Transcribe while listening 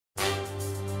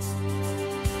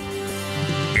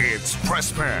It's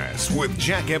Press Pass with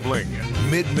Jack Ebling,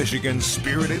 Mid-Michigan's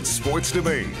spirited sports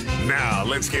debate. Now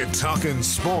let's get talking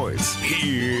sports.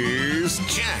 Here's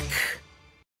Jack.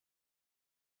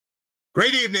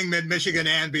 Great evening, Mid-Michigan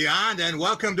and beyond, and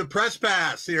welcome to Press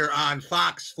Pass here on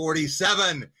Fox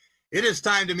 47. It is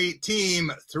time to meet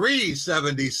Team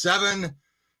 377.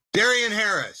 Darien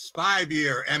Harris,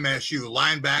 5-year MSU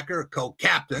linebacker,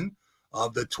 co-captain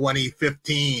of the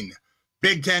 2015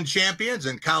 Big Ten champions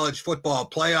and college football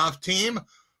playoff team,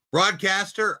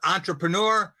 broadcaster,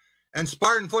 entrepreneur, and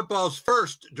Spartan football's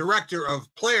first director of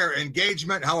player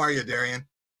engagement. How are you, Darien?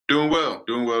 Doing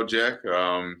well, Jack. We're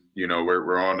on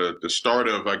the start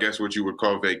of, I guess, what you would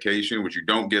call vacation, which you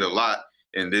don't get a lot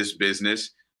in this business.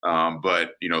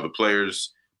 But the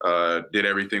players did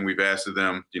everything we've asked of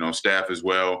them, staff as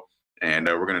well. And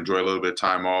we're going to enjoy a little bit of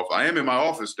time off. I am in my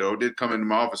office, though. Did come into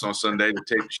my office on Sunday to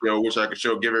tape the show. Wish I could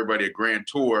give everybody a grand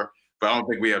tour, but I don't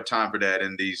think we have time for that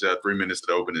in these 3 minutes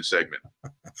to open this segment.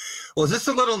 Well, is this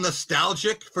a little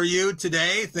nostalgic for you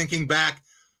today, thinking back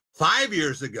 5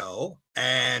 years ago,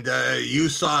 and you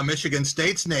saw Michigan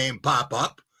State's name pop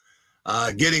up,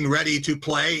 getting ready to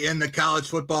play in the college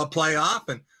football playoff,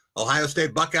 and Ohio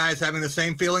State Buckeyes having the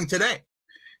same feeling today?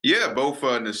 Yeah, both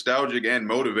nostalgic and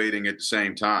motivating at the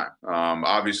same time.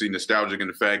 Obviously nostalgic in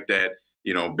the fact that,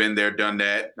 been there, done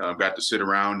that, got to sit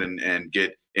around and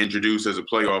get introduced as a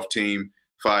playoff team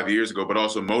 5 years ago, but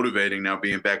also motivating now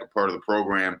being back a part of the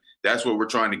program. That's what we're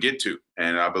trying to get to.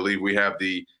 And I believe we have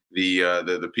the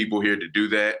people here to do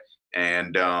that.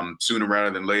 And sooner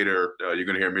rather than later, you're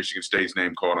going to hear Michigan State's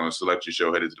name called on a selection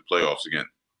show headed to the playoffs again.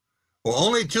 Well,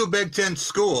 only 2 Big Ten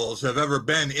schools have ever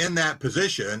been in that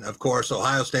position. Of course,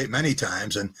 Ohio State many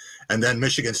times, and then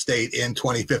Michigan State in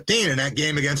 2015. And that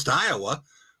game against Iowa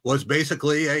was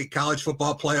basically a college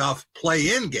football playoff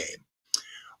play-in game.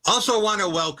 Also want to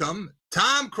welcome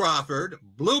Tom Crawford,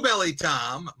 Bluebelly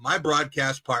Tom, my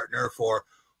broadcast partner for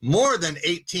more than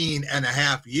 18 and a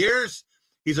half years.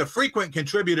 He's a frequent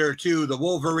contributor to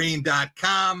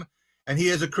thewolverine.com, and he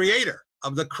is a creator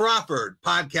of the Crawford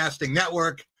Podcasting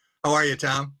Network. How are you,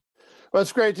 Tom? Well,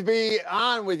 it's great to be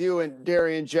on with you and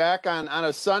Darien, Jack. On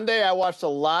a Sunday, I watched a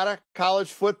lot of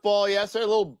college football yesterday, a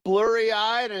little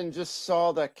blurry-eyed, and just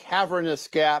saw the cavernous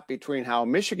gap between how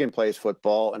Michigan plays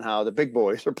football and how the big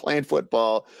boys are playing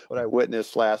football. What I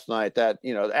witnessed last night, the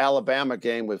Alabama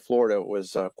game with Florida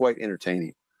was quite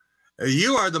entertaining.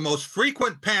 You are the most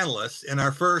frequent panelist in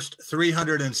our first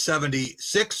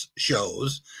 376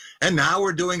 shows, and now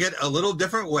we're doing it a little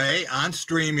different way on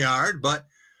StreamYard, but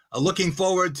looking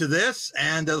forward to this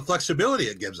and the flexibility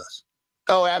it gives us.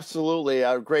 Oh, absolutely.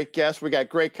 Great guest. We got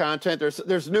great content.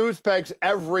 There's news pegs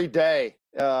every day.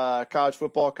 College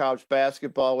football, college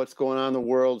basketball, what's going on in the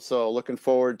world. So looking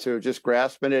forward to just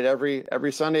grasping it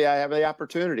every Sunday I have the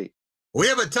opportunity. We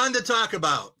have a ton to talk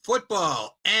about.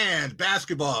 Football and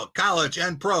basketball, college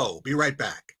and pro. Be right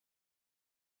back.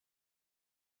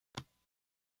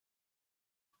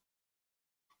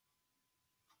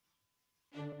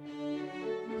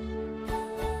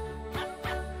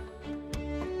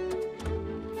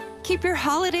 Keep your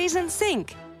holidays in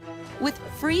sync with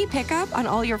free pickup on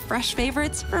all your fresh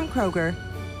favorites from Kroger.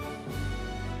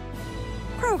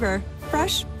 Kroger,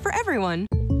 fresh for everyone.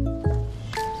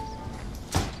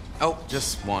 Oh,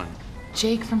 just one.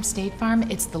 Jake from State Farm,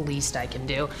 it's the least I can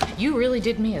do. You really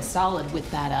did me a solid with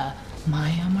that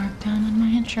Maya markdown on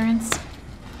my insurance.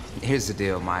 Here's the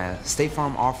deal, Maya. State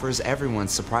Farm offers everyone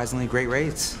surprisingly great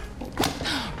rates.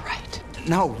 Right.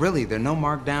 No, really, there are no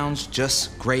markdowns,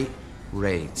 just great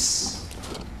rates.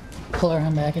 Pull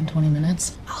around back in 20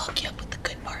 minutes. I'll hook you up with the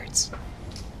good parts.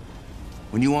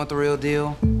 When you want the real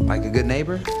deal, like a good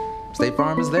neighbor, State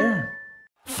Farm is there.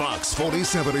 Fox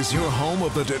 47 is your home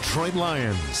of the Detroit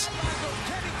Lions.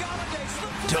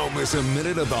 Don't miss a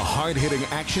minute of the hard-hitting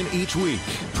action each week.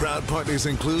 Proud partners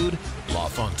include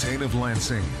LaFontaine of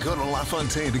Lansing. Go to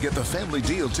LaFontaine to get the family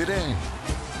deal today.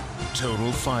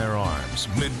 Total Firearms,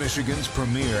 Mid-Michigan's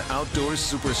premier outdoor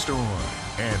superstore.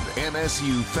 And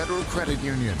MSU Federal Credit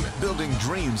Union, building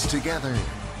dreams together.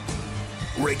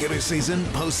 Regular season,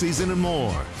 postseason, and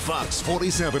more. Fox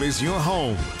 47 is your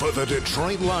home for the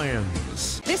Detroit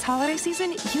Lions. This holiday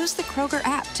season, use the Kroger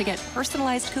app to get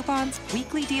personalized coupons,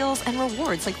 weekly deals, and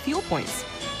rewards like fuel points.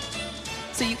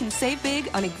 So you can save big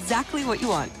on exactly what you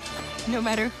want, no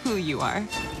matter who you are.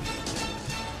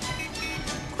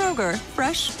 Kroger,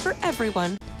 fresh for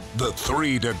everyone. The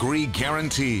 3-Degree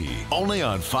Guarantee, only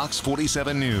on Fox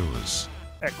 47 News.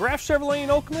 At Graff Chevrolet in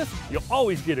Okemos, you'll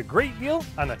always get a great deal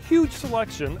on a huge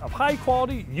selection of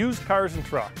high-quality used cars and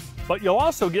trucks. But you'll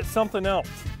also get something else.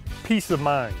 peace of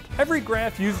mind. Every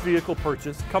Graf used vehicle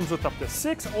purchase comes with up to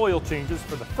 6 oil changes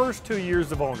for the first 2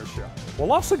 years of ownership.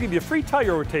 We'll also give you a free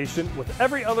tire rotation with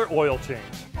every other oil change.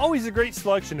 Always a great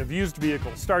selection of used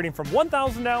vehicles starting from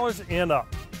 $1,000 and up.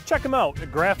 Check them out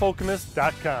at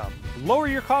grafokemos.com. Lower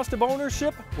your cost of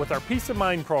ownership with our Peace of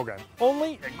Mind program,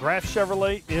 only at Graf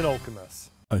Chevrolet in Okemos.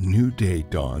 A new day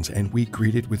dawns and we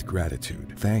greet it with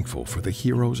gratitude, thankful for the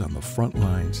heroes on the front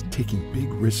lines taking big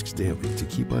risks daily to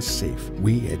keep us safe.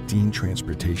 We at Dean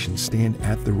Transportation stand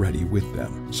at the ready with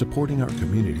them, supporting our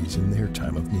communities in their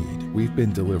time of need. We've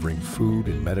been delivering food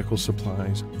and medical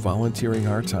supplies, volunteering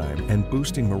our time, and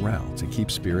boosting morale to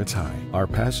keep spirits high. Our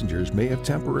passengers may have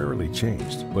temporarily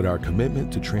changed, but our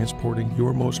commitment to transporting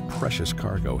your most precious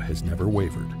cargo has never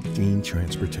wavered. Dean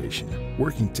Transportation,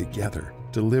 working together,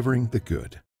 delivering the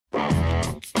good.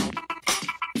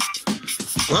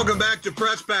 Welcome back to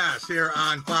Press Pass here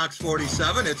on Fox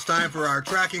 47. It's time for our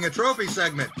Tracking a Trophy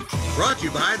segment, brought to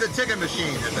you by the Ticket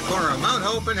Machine at the corner of Mount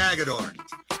Hope and Hagedorn.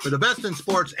 For the best in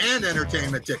sports and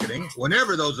entertainment ticketing,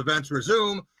 whenever those events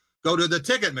resume, go to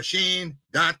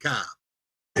theticketmachine.com.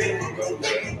 Hey,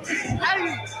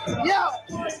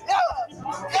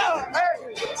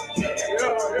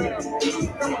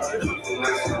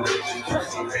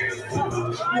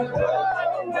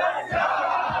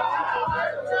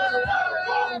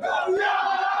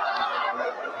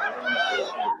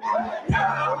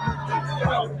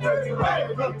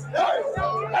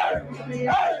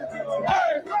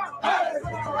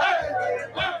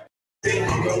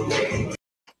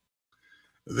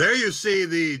 There you see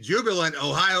the jubilant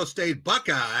Ohio State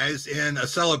Buckeyes in a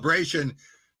celebration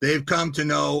they've come to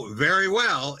know very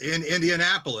well in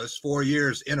Indianapolis 4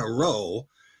 years in a row.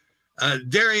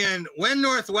 Darien, when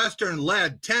Northwestern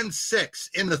led 10-6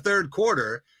 in the third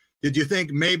quarter, did you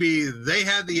think maybe they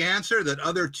had the answer that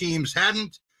other teams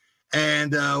hadn't?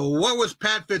 And what was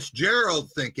Pat Fitzgerald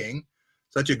thinking,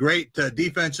 such a great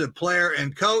defensive player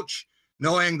and coach,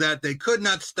 knowing that they could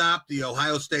not stop the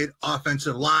Ohio State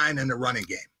offensive line and the running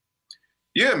game?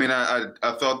 Yeah, I mean, I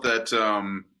thought that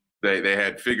they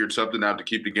had figured something out to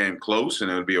keep the game close, and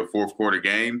it would be a fourth quarter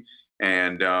game,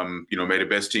 and made the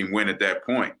best team win at that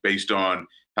point based on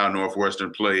how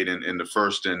Northwestern played in the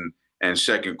first and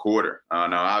second quarter.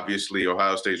 Now, obviously,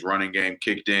 Ohio State's running game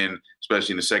kicked in,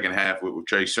 especially in the second half with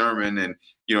Trey Sermon, and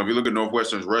if you look at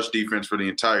Northwestern's rush defense for the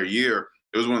entire year,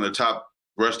 it was one of the top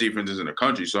rush defenses in the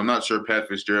country. So I'm not sure Pat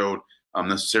Fitzgerald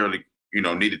necessarily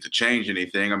needed to change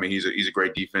anything. I mean, he's a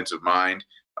great defensive mind.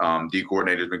 D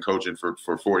coordinator's been coaching for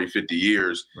 40, 50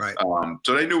 years. Right.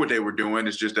 So they knew what they were doing.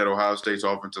 It's just that Ohio State's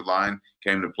offensive line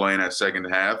came to play in that second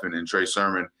half, and then Trey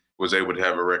Sermon was able to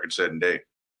have a record-setting day.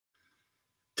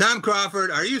 Tom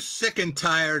Crawford, are you sick and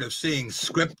tired of seeing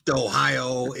Script,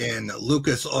 Ohio in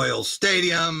Lucas Oil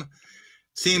Stadium?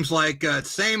 Seems like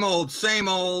same old,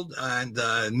 and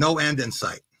no end in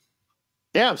sight.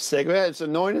 Yeah, I'm sick of it. It's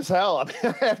annoying as hell. I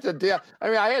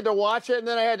mean, I had to watch it, and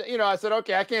then I said,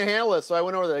 okay, I can't handle this. So I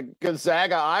went over to the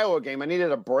Gonzaga, Iowa game. I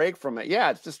needed a break from it.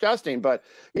 Yeah, it's disgusting, but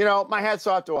my hat's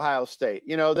off to Ohio State.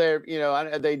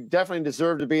 They definitely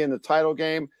deserve to be in the title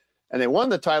game, and they won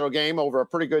the title game over a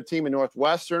pretty good team in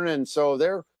Northwestern. And so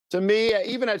they're, to me,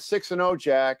 even at 6-0,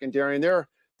 Jack and Darien, they're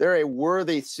a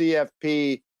worthy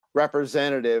CFP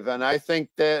representative, and I think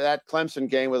that Clemson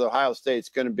game with Ohio State is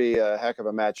going to be a heck of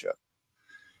a matchup.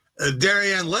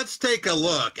 Darien, let's take a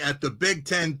look at the Big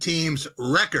Ten teams'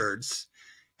 records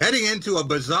heading into a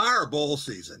bizarre bowl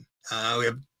season. We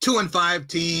have 2-5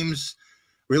 teams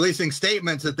releasing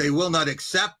statements that they will not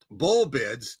accept bowl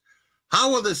bids.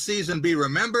 How will this season be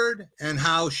remembered, and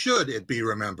how should it be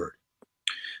remembered?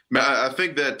 I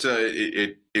think that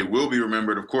it will be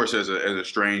remembered, of course, as a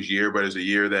strange year, but as a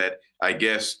year that I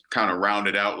guess kind of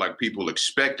rounded out like people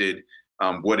expected.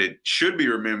 What it should be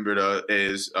remembered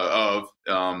is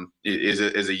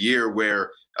a year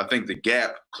where I think the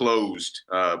gap closed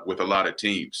with a lot of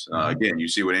teams. Again, you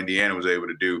see what Indiana was able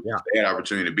to do. Yeah. They had an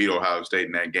opportunity to beat Ohio State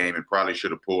in that game and probably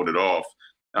should have pulled it off.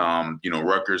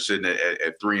 Rutgers sitting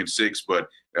at 3-6, but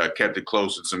kept it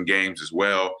close in some games as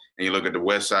well. And you look at the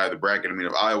west side of the bracket. I mean,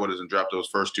 if Iowa doesn't drop those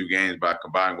first two games by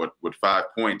combined with 5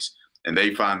 points, and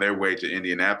they find their way to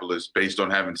Indianapolis based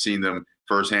on having seen them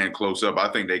firsthand close up, I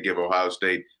think they give Ohio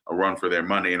State a run for their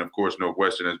money. And, of course,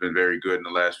 Northwestern has been very good in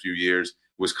the last few years.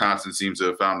 Wisconsin seems to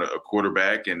have found a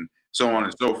quarterback and so on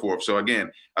and so forth. So,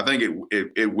 again, I think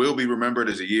it will be remembered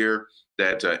as a year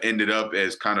that ended up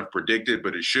as kind of predicted,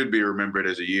 but it should be remembered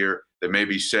as a year that may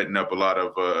be setting up a lot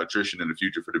of attrition in the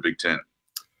future for the Big Ten.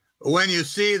 When you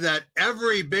see that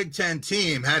every Big Ten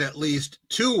team had at least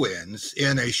 2 wins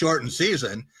in a shortened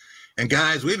season, and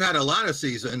guys, we've had a lot of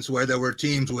seasons where there were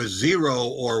teams with 0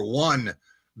 or 1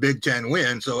 Big Ten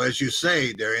win. So as you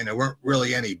say, Darien, there weren't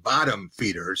really any bottom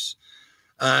feeders.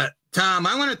 Tom,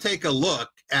 I want to take a look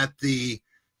at the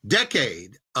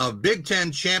decade of Big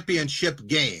Ten championship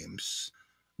games,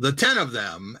 the 10 of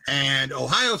them, and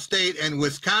Ohio State and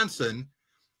Wisconsin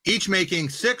each making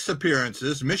 6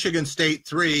 appearances, Michigan State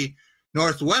 3,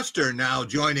 Northwestern now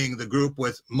joining the group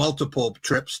with multiple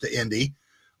trips to Indy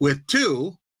with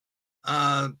 2.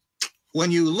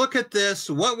 When you look at this,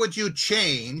 what would you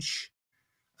change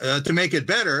to make it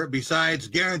better besides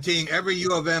guaranteeing every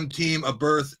U of M team a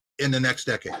berth in the next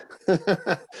decade?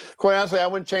 Quite honestly, I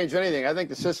wouldn't change anything. I think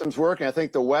the system's working. I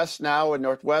think the West now with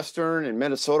Northwestern and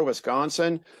Minnesota,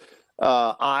 Wisconsin,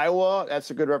 Iowa,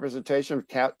 that's a good representation of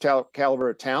caliber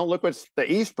of talent. Look what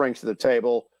the East brings to the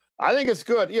table. I think it's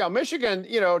good. Michigan,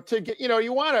 to get,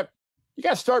 you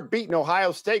got to start beating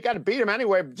Ohio State. Got to beat them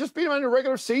anyway. Just beat them in the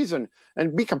regular season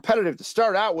and be competitive to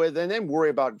start out with, and then worry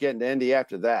about getting to Indy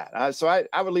after that. So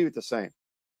I would leave it the same.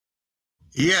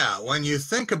 Yeah, when you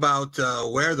think about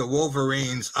where the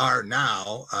Wolverines are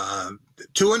now,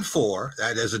 2-4,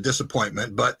 that is a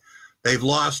disappointment, but they've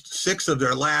lost 6 of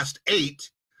their last 8,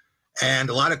 and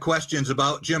a lot of questions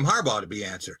about Jim Harbaugh to be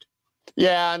answered.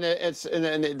 Yeah, and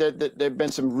there've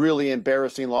been some really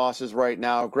embarrassing losses right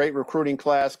now. Great recruiting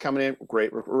class coming in.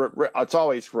 Great, it's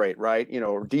always great, right?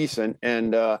 Decent,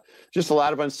 and just a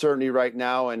lot of uncertainty right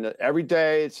now. And every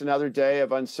day it's another day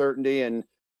of uncertainty, and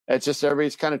it's just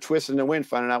everybody's kind of twisting the wind,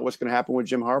 finding out what's going to happen with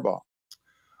Jim Harbaugh.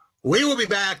 We will be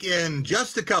back in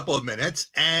just a couple of minutes,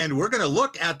 and we're going to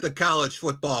look at the college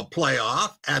football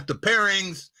playoff, at the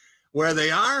pairings, where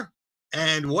they are,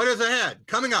 and what is ahead,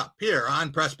 coming up here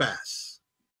on Press Pass.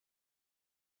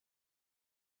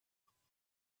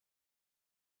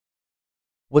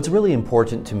 What's really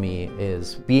important to me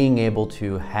is being able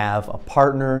to have a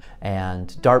partner,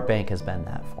 and Dart Bank has been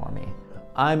that for me.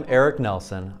 I'm Eric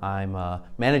Nelson. I'm a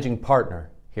managing partner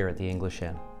here at the English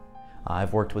Inn.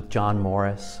 I've worked with John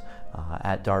Morris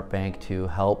at Dart Bank to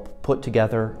help put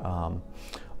together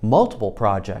multiple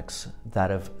projects that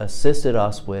have assisted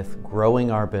us with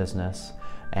growing our business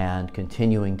and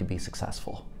continuing to be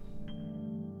successful.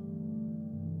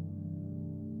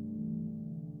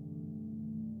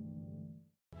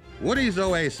 Woody's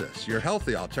Oasis, your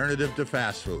healthy alternative to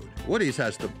fast food. Woody's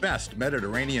has the best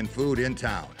Mediterranean food in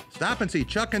town. Stop and see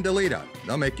Chuck and Delita.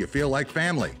 They'll make you feel like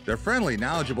family. Their friendly,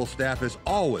 knowledgeable staff is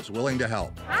always willing to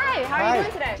help. Hi, how are you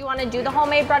doing today? Do you want to do the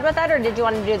homemade bread with it, or did you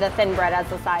want to do the thin bread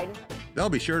as a side? They'll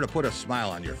be sure to put a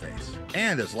smile on your face.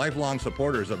 And as lifelong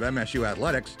supporters of MSU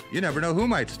athletics, you never know who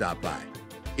might stop by.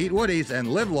 Eat Woody's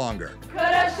and live longer.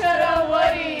 Coulda, shoulda,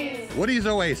 Woody's. Woody's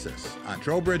Oasis on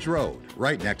Trowbridge Road,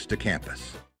 right next to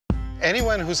campus.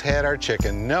 Anyone who's had our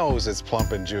chicken knows it's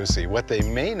plump and juicy. What they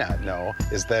may not know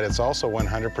is that it's also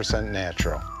 100%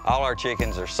 natural. All our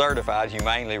chickens are certified,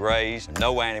 humanely raised,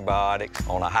 no antibiotics,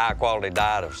 on a high-quality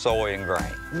diet of soy and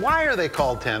grain. Why are they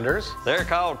called tenders? They're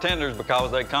called tenders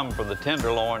because they come from the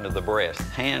tenderloin of the breast,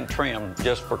 hand-trimmed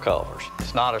just for colors.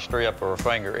 It's not a strip or a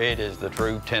finger, it is the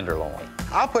true tenderloin.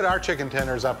 I'll put our chicken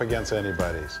tenders up against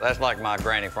anybody's. That's like my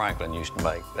Granny Franklin used to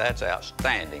make. That's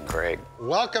outstanding, Craig.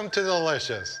 Welcome to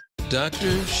Delicious.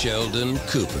 Dr. Sheldon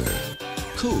Cooper.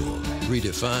 Cool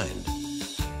redefined.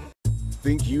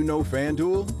 Think you know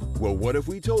FanDuel? Well, what if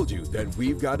we told you that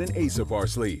we've got an ace up our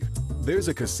sleeve? There's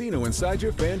a casino inside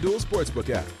your FanDuel Sportsbook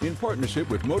app in partnership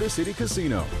with Motor City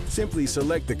Casino. Simply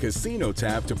select the Casino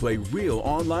tab to play real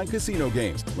online casino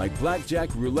games like blackjack,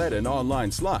 roulette, and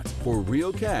online slots for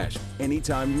real cash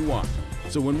anytime you want.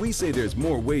 So when we say there's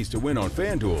more ways to win on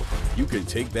FanDuel, you can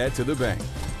take that to the bank.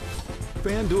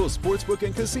 FanDuel Sportsbook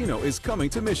and Casino is coming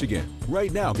to Michigan.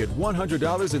 Right now, get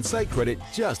 $100 in site credit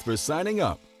just for signing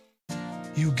up.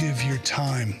 You give your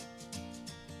time.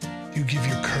 You give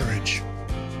your courage.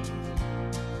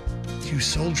 You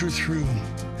soldier through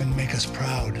and make us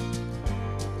proud.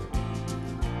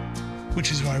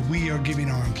 Which is why we are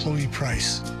giving our employee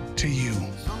price to you.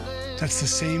 That's the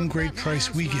same great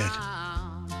price we get.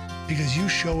 Because you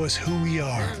show us who we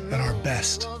are at our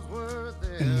best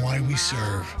and why we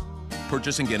serve.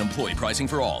 Purchase and get employee pricing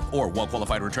for all, or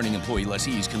well-qualified returning employee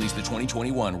lessees can lease the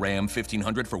 2021 Ram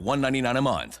 1500 for $199 a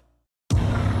month.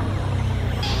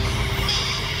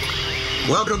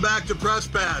 Welcome back to Press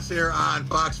Pass here on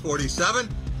Fox 47.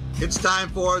 It's time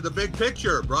for The Big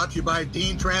Picture, brought to you by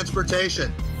Dean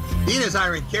Transportation. Dean is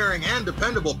hiring caring and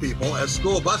dependable people as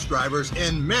school bus drivers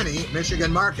in many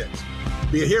Michigan markets.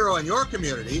 Be a hero in your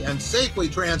community and safely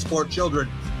transport children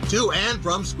to and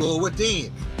from school with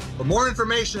Dean. For more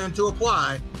information and to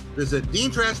apply, visit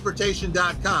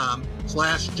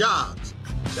deantransportation.com/jobs.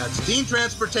 That's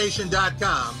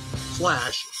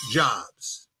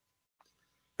deantransportation.com/jobs.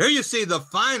 Here you see the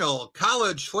final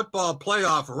college football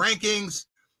playoff rankings.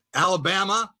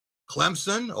 Alabama,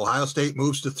 Clemson, Ohio State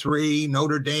moves to 3,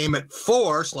 Notre Dame at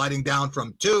 4, sliding down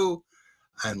from 2,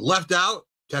 and left out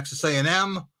Texas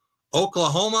A&M,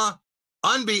 Oklahoma,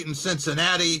 unbeaten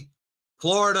Cincinnati,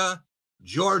 Florida,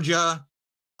 Georgia,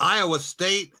 Iowa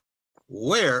State.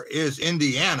 Where is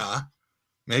Indiana?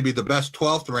 Maybe the best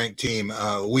 12th ranked team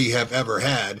we have ever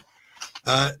had.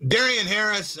 Darien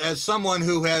Harris, as someone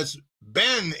who has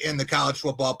been in the college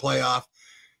football playoff,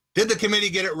 did the committee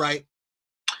get it right?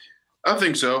 I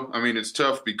think so. I mean, it's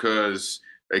tough because,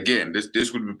 again,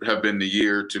 this would have been the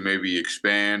year to maybe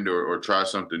expand or try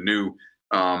something new.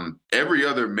 Every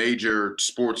other major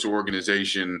sports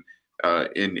organization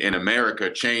in America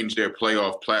changed their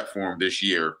playoff platform this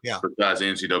year, besides the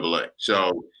NCAA.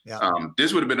 So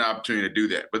this would have been an opportunity to do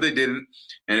that, but they didn't.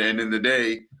 And in the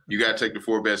day, you got to take the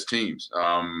 4 best teams.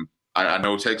 I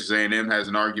know Texas A&M has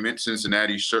an argument.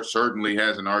 Cincinnati certainly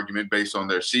has an argument based on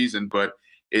their season, but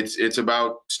it's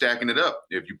about stacking it up.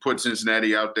 If you put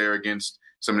Cincinnati out there against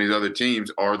some of these other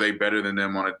teams, are they better than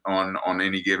them on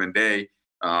any given day?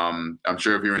 I'm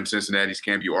sure if you're in Cincinnati's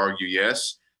camp, you argue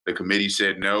yes. The committee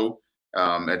said no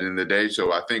at the end of the day.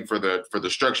 So I think for the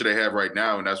structure they have right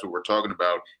now, and that's what we're talking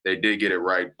about, they did get it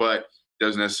right, but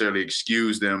doesn't necessarily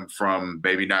excuse them from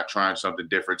maybe not trying something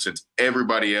different since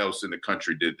everybody else in the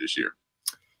country did this year.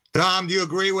 Tom, do you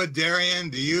agree with Darien?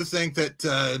 Do you think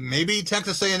that maybe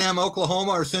Texas A&M,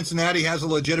 Oklahoma, or Cincinnati has a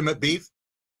legitimate beef?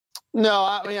 No,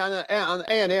 I mean, on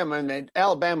A&M, I mean,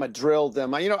 Alabama drilled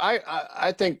them.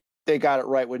 I think they got it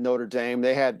right with Notre Dame.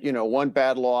 They had, one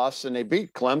bad loss, and they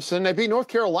beat Clemson. They beat North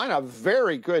Carolina, a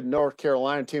very good North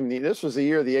Carolina team. This was the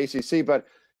year of the ACC, but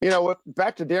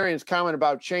back to Darien's comment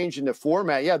about changing the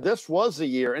format. Yeah, this was the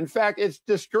year. In fact, it's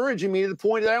discouraging me to the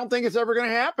point that I don't think it's ever going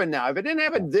to happen now. If it didn't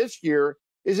happen this year,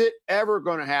 is it ever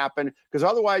going to happen? Because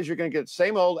otherwise, you're going to get the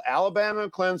same old Alabama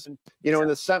and Clemson, in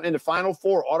the Final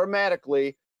Four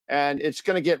automatically, and it's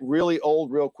going to get really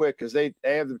old real quick because they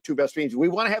have the 2 best teams. We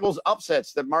want to have those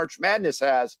upsets that March Madness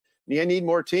has. You need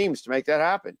more teams to make that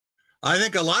happen. I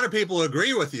think a lot of people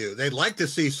agree with you. They'd like to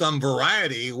see some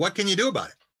variety. What can you do about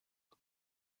it?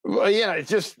 Well, it's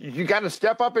just you got to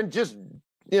step up and just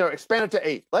expand it to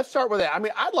 8. Let's start with that. I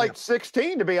mean, I'd like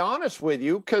 16 to be honest with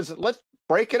you, because let's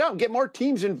break it up and get more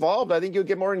teams involved. I think you'll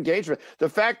get more engagement. The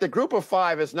fact the group of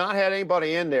 5 has not had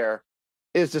anybody in there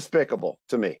is despicable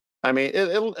to me. I mean,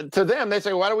 to them, they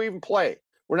say, why do we even play?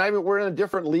 We're in a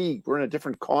different league. We're in a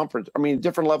different conference. I mean,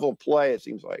 different level of play, it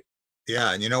seems like.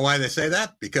 Yeah, and you know why they say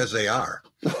that? Because they are.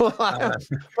 But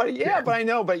I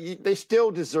know, but they still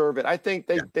deserve it. I think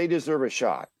they deserve a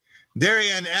shot.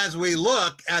 Darien, as we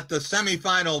look at the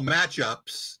semifinal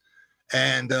matchups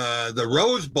and the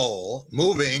Rose Bowl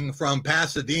moving from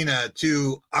Pasadena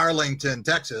to Arlington,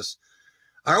 Texas,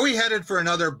 are we headed for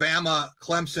another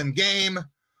Bama-Clemson game,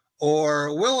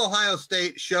 or will Ohio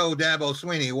State show Dabo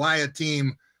Swinney why a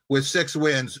team with 6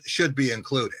 wins should be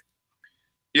included?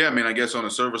 Yeah, I mean, I guess on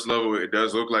a surface level, it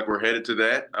does look like we're headed to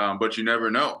that, but you never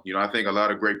know. I think a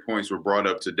lot of great points were brought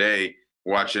up today,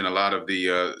 watching a lot of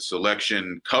the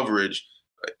selection coverage.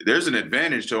 There's an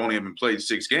advantage to only having played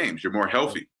 6 games. You're more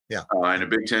healthy. Yeah. And the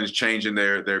Big Ten is changing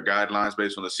their guidelines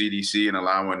based on the CDC and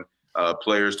allowing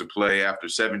players to play after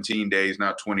 17 days,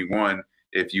 not 21,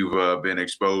 if you've been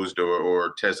exposed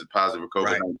or tested positive for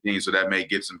COVID-19. Right. So that may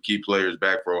get some key players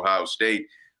back for Ohio State.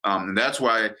 And that's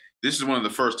why this is one of the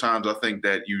first times I think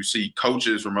that you see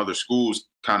coaches from other schools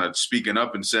kind of speaking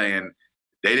up and saying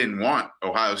they didn't want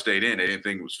Ohio State in. They didn't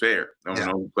think it was fair. No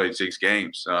one played 6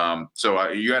 games. So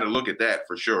you got to look at that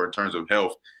for sure in terms of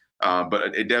health.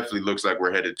 But it definitely looks like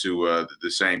we're headed to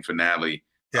the same finale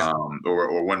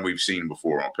or one we've seen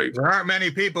before on paper. There aren't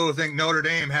many people who think Notre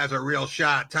Dame has a real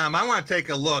shot. Tom, I want to take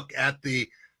a look at the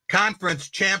conference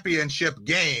championship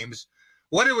games.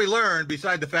 What did we learn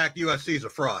beside the fact USC is a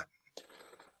fraud?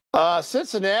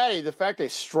 Cincinnati, the fact they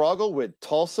struggled with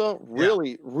Tulsa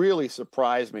really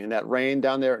surprised me in that rain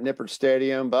down there at Nippert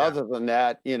Stadium. But other than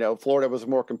that, Florida was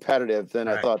more competitive than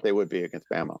I thought they would be against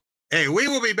Bama. Hey, we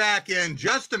will be back in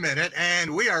just a minute,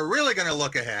 and we are really going to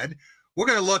look ahead. We're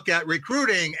going to look at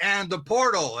recruiting and the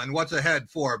portal and what's ahead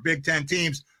for Big Ten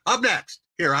teams. Up next,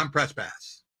 here on Press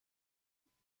Pass.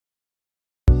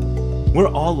 We're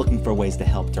all looking for ways to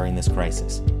help during this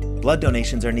crisis. Blood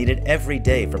donations are needed every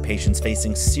day for patients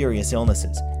facing serious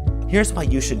illnesses. Here's why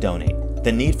you should donate.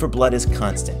 The need for blood is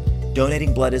constant.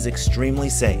 Donating blood is extremely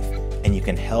safe, and you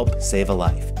can help save a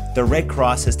life. The Red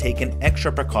Cross has taken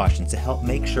extra precautions to help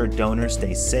make sure donors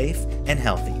stay safe and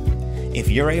healthy. If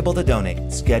you're able to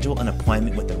donate, schedule an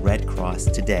appointment with the Red Cross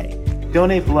today.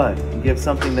 Donate blood and give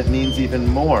something that means even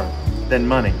more than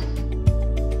money.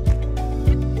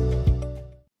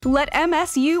 Let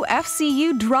MSU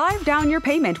FCU drive down your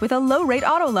payment with a low-rate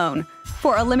auto loan.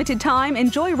 For a limited time,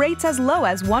 enjoy rates as low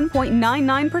as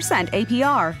 1.99%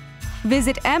 APR.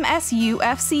 Visit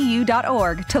msufcu.org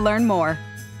to learn more.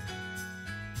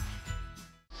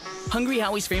 Hungry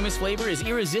Howie's famous flavor is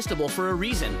irresistible for a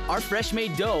reason. Our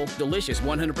fresh-made dough, delicious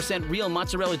 100% real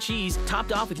mozzarella cheese,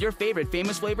 topped off with your favorite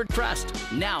famous flavored crust.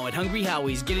 Now at Hungry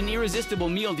Howie's, get an irresistible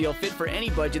meal deal fit for any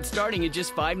budget starting at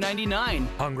just $5.99.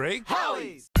 Hungry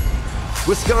Howie's!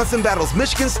 Wisconsin battles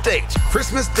Michigan State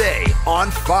Christmas Day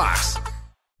on Fox.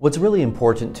 What's really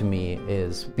important to me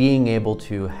is being able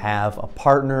to have a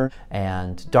partner,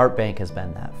 and Dart Bank has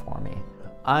been that for me.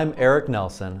 I'm Eric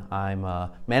Nelson. I'm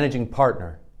a managing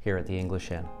partner here at the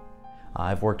English Inn.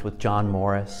 I've worked with John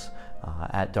Morris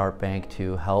at Dart Bank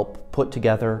to help put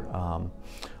together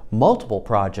multiple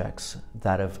projects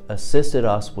that have assisted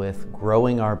us with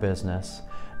growing our business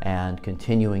and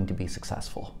continuing to be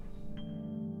successful.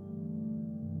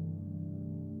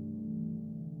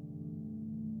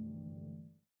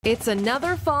 It's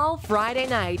another fall Friday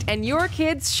night, and your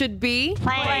kids should be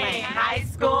playing high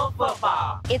school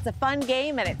football. It's a fun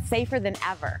game, and it's safer than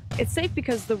ever. It's safe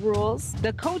because the rules,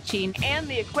 the coaching, and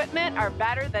the equipment are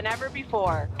better than ever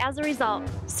before. As a result,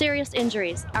 serious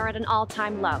injuries are at an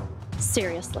all-time low.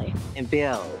 Seriously. And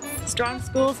builds strong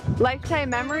schools, lifetime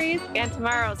memories, and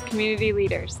tomorrow's community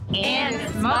leaders. And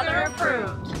it's mother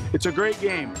approved. It's a great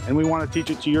game, and we want to teach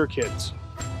it to your kids.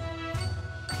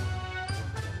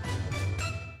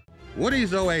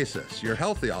 Woody's Oasis, your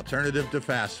healthy alternative to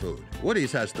fast food.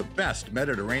 Woody's has the best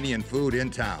Mediterranean food in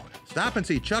town. Stop and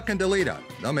see Chuck and Delita.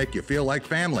 They'll make you feel like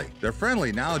family. Their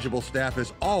friendly, knowledgeable staff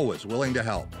is always willing to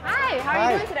help. Hi, how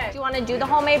are you doing today? Do you want to do the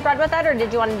homemade bread with it, or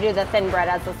did you want to do the thin bread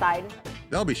as the side?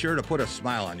 They'll be sure to put a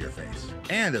smile on your face.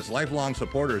 And as lifelong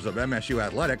supporters of MSU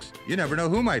athletics, you never know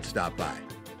who might stop by.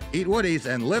 Eat Woody's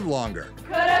and live longer.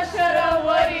 Coulda, shoulda,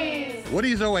 Woody's.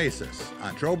 Woody's Oasis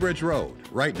on Trowbridge Road,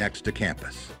 right next to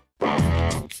campus.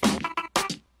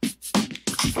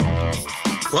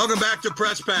 Welcome back to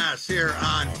Press Pass here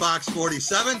on Fox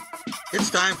 47.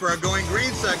 It's time for our Going Green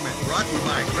segment, brought to you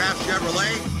by Graff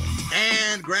Chevrolet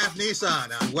and Graff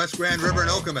Nissan on West Grand River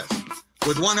and Okemos.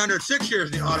 With 106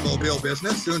 years in the automobile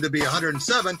business, soon to be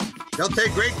 107, they'll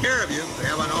take great care of you. They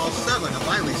have on all 7 of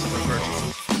my leases and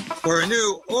purchases. For a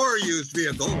new or used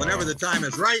vehicle, whenever the time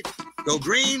is right, go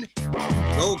green,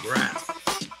 go Graff.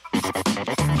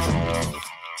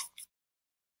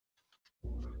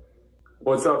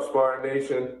 What's up, Spartan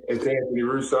Nation? It's Anthony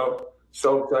Russo.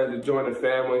 So excited to join the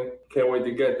family. Can't wait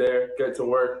to get there, get to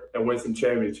work, and win some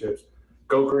championships.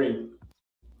 Go green.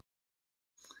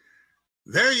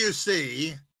 There you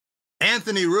see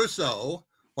Anthony Russo,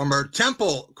 former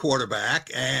Temple quarterback,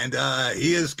 and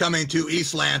he is coming to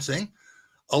East Lansing,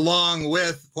 along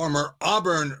with former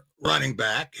Auburn running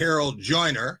back Harold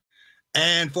Joyner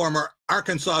and former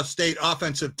Arkansas State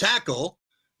offensive tackle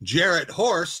Jarrett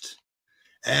Horst.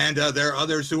 And there are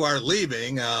others who are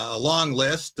leaving, a long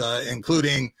list,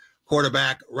 including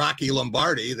quarterback Rocky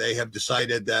Lombardi. They have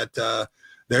decided that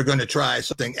they're going to try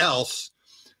something else.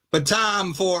 But,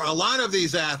 Tom, for a lot of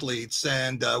these athletes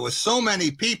and with so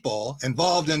many people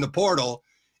involved in the portal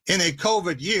in a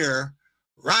COVID year,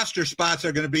 roster spots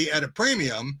are going to be at a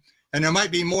premium, and there might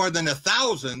be more than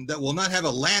 1,000 that will not have a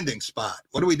landing spot.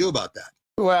 What do we do about that?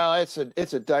 Well, it's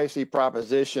a dicey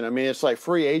proposition. I mean, it's like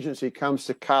free agency comes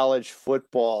to college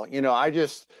football. You know, I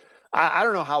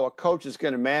don't know how a coach is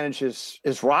going to manage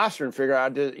his roster and figure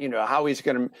out, you know, how he's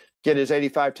going to get his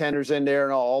 85 tenders in there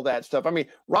and all that stuff. I mean,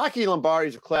 Rocky Lombardi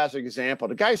is a classic example.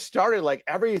 The guy started like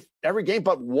every game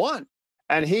but one,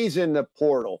 and he's in the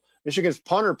portal. Michigan's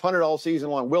punted all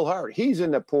season long. Will Hart, he's in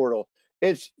the portal.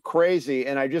 It's crazy,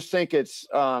 and I just think it's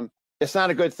not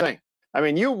a good thing. I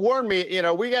mean, you warned me, you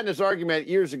know, we got in this argument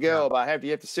years ago about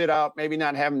you have to sit out, maybe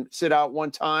not have them sit out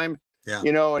one time,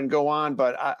 you know, and go on.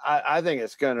 But I think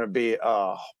it's going to be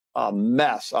a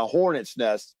mess, a hornet's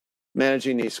nest,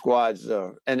 managing these squads.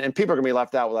 And people are going to be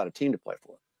left out without a team to play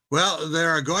for. Well,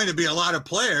 there are going to be a lot of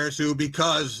players who,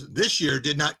 because this year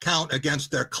did not count against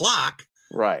their clock,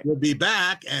 will be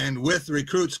back. And with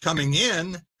recruits coming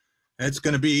in, it's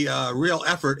going to be a real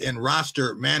effort in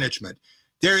roster management.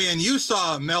 Darien, you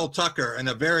saw Mel Tucker and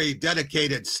a very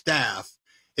dedicated staff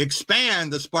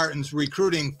expand the Spartans'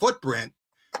 recruiting footprint.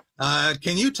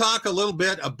 Can you talk a little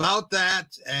bit about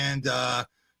that and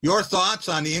your thoughts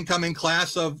on the incoming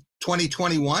class of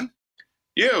 2021?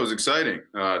 Yeah, it was exciting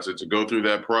to go through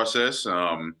that process.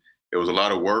 It was a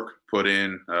lot of work put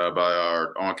in by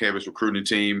our on-campus recruiting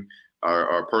team,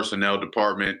 our personnel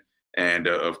department, and,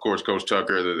 of course, Coach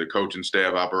Tucker, the coaching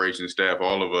staff, operations staff,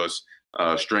 all of us.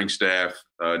 Strength staff,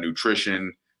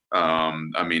 nutrition,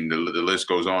 I mean, the list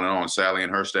goes on and on. Sally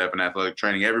and her staff in athletic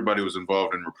training, everybody was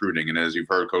involved in recruiting. And as you've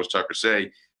heard Coach Tucker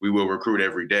say, we will recruit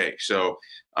every day. So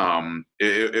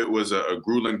it was a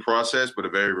grueling process, but a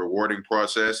very rewarding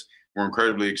process. We're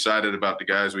incredibly excited about the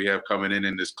guys we have coming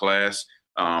in this class,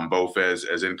 both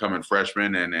as incoming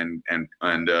freshmen and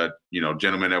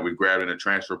gentlemen that we've grabbed in the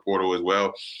transfer portal as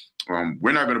well.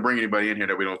 We're not going to bring anybody in here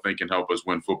that we don't think can help us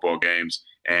win football games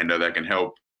and that can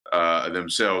help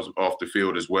themselves off the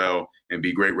field as well and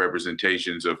be great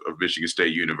representations of Michigan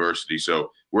State University.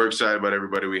 So we're excited about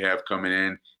everybody we have coming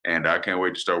in, and I can't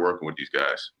wait to start working with these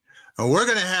guys. We're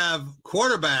going to have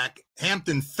quarterback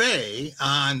Hampton Fay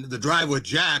on the Drive with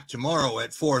Jack tomorrow at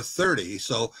 4:30,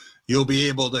 so you'll be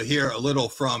able to hear a little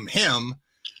from him.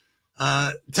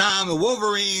 Tom, the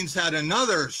Wolverines had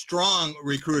another strong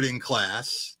recruiting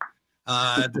class,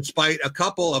 despite a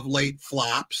couple of late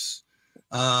flops.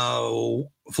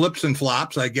 Flips and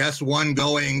flops, I guess, one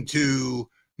going to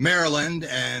Maryland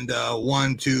and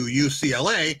one to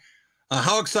UCLA.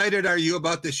 How excited are you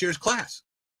about this year's class?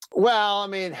 Well, I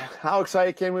mean, how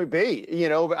excited can we be? You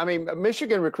know, I mean,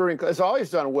 Michigan recruiting has always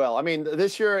done well. I mean,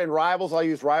 this year in Rivals, I'll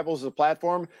use Rivals as a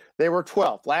platform. They were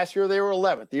 12th. Last year, they were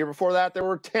 11th. The year before that, they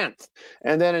were 10th.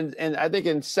 And then in I think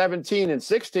in 17 and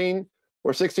 16,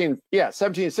 or 16, yeah,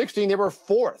 17 and 16, they were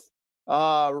 4th.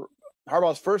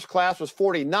 Harbaugh's first class was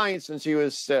 49th since he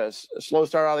was a slow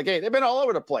start out of the gate. They've been all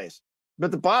over the place.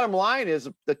 But the bottom line is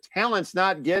the talent's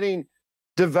not getting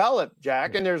developed,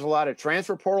 Jack, and there's a lot of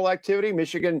transfer portal activity.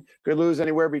 Michigan could lose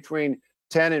anywhere between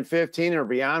 10 and 15 or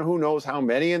beyond. Who knows how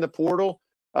many in the portal?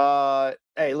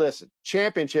 Hey, listen,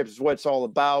 championships is what it's all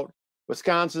about.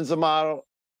 Wisconsin's the model.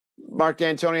 Mark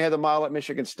D'Antoni had the model at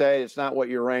Michigan State. It's not what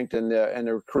you're ranked in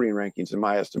the recruiting rankings, in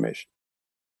my estimation.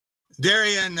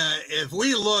 Darien, if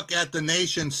we look at the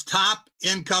nation's top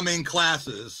incoming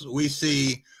classes, we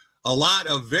see a lot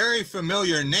of very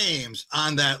familiar names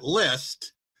on that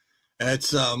list.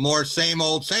 It's more same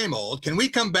old, same old. Can we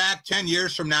come back 10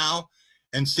 years from now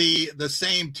and see the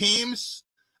same teams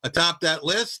atop that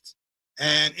list?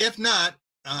 And if not,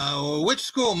 which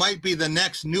school might be the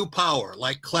next new power,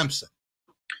 like Clemson?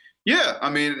 Yeah, I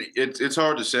mean, it's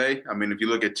hard to say. I mean, if you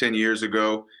look at 10 years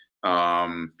ago,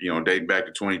 dating back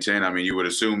to 2010, I mean, you would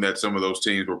assume that some of those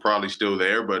teams were probably still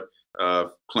there. But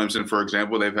Clemson, for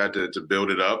example, they've had to build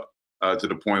it up to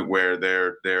the point where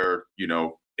they're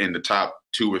in the top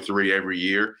 2 or 3 every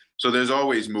year. So there's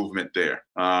always movement there.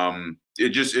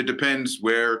 It depends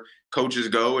where coaches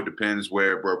go. It depends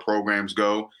where programs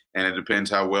go. And it depends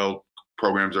how well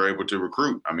programs are able to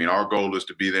recruit. I mean, our goal is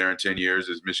to be there in 10 years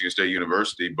as Michigan State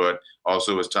University, but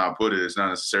also, as Tom put it, it's not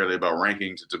necessarily about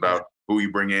rankings. It's about who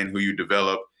you bring in, who you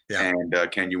develop, and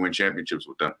can you win championships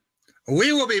with them.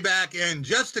 We will be back in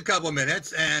just a couple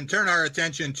minutes and turn our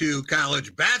attention to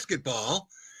college basketball.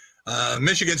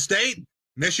 Michigan State,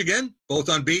 Michigan, both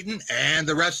unbeaten, and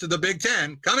the rest of the Big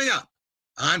Ten coming up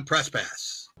on Press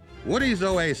Pass. Woody's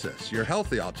Oasis, your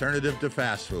healthy alternative to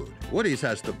fast food. Woody's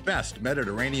has the best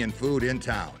Mediterranean food in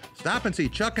town. Stop and see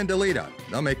Chuck and Delita.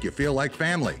 They'll make you feel like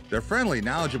family. Their friendly,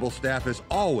 knowledgeable staff is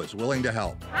always willing to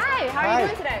help. Hi, how are you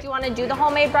doing today? Do you want to do the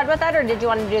homemade bread with it, or did you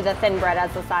want to do the thin bread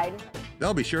as a side?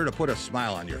 They'll be sure to put a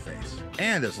smile on your face.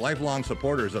 And as lifelong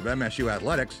supporters of MSU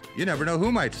athletics, you never know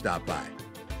who might stop by.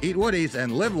 Eat Woody's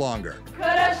and live longer.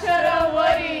 Coulda, shoulda,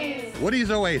 Woody's. Woody's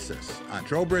Oasis on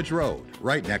Trowbridge Road,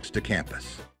 right next to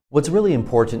campus. What's really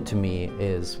important to me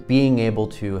is being able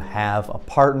to have a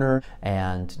partner,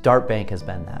 and Dart Bank has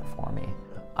been that for me.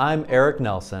 I'm Eric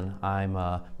Nelson. I'm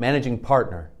a managing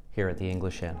partner here at the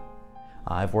English Inn.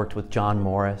 I've worked with John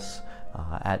Morris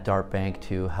at Dart Bank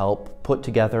to help put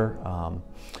together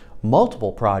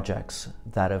multiple projects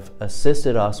that have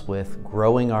assisted us with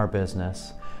growing our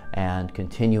business and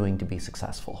continuing to be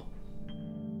successful.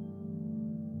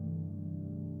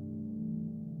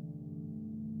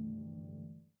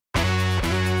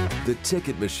 The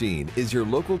Ticket Machine is your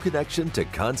local connection to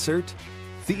concert,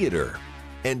 theater,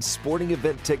 and sporting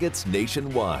event tickets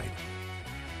nationwide.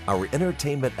 Our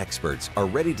entertainment experts are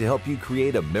ready to help you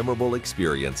create a memorable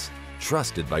experience,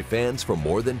 trusted by fans for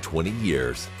more than 20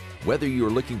 years. Whether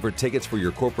you're looking for tickets for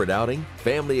your corporate outing,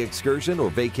 family excursion, or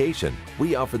vacation,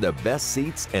 we offer the best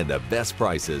seats and the best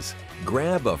prices.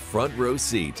 Grab a front row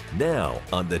seat now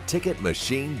on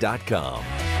theticketmachine.com.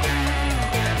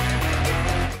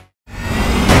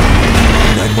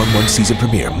 911 season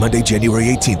premiere Monday, January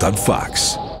 18th on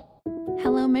Fox.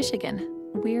 Hello, Michigan.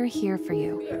 We're here for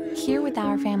you. Here with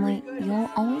our family, you'll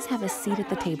always have a seat at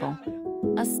the table,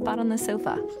 a spot on the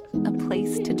sofa, a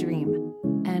place to dream,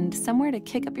 and somewhere to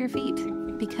kick up your feet.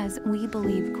 Because we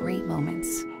believe great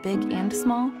moments, big and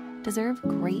small, deserve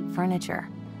great furniture.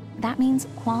 That means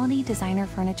quality designer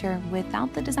furniture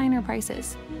without the designer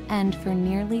prices. And for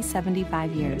nearly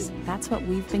 75 years, that's what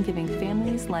we've been giving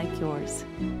families like yours.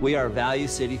 We are Value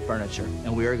City Furniture,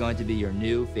 and we are going to be your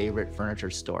new favorite furniture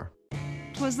store.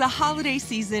 'Twas the holiday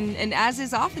season, and as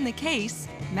is often the case,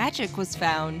 magic was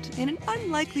found in an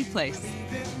unlikely place.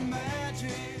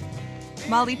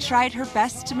 Molly tried her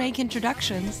best to make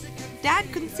introductions.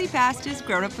 Dad couldn't see past his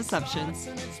grown-up assumptions.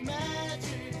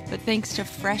 But thanks to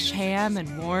fresh ham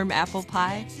and warm apple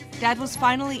pie, Dad was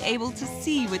finally able to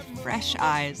see with fresh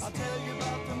eyes.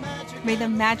 May the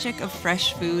magic of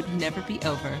fresh food never be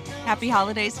over. Happy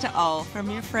holidays to all from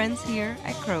your friends here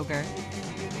at Kroger.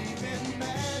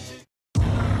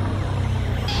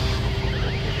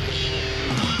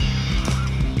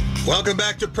 Welcome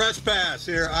back to Press Pass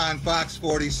here on Fox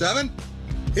 47.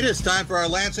 It is time for our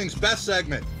Lansing's Best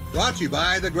segment, brought to you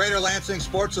by the Greater Lansing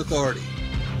Sports Authority.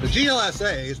 The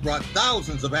GLSA has brought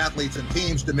thousands of athletes and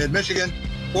teams to Mid-Michigan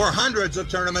for hundreds of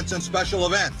tournaments and special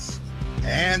events.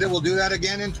 And it will do that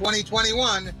again in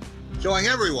 2021, showing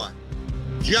everyone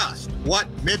just what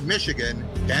Mid-Michigan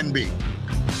can be.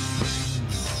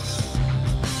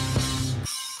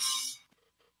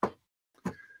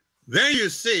 There you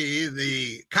see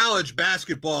the college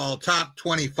basketball top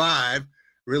 25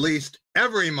 released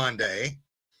every Monday.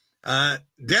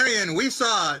 Darien, we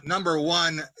saw number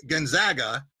 1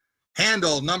 Gonzaga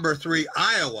handle number 3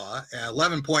 Iowa, an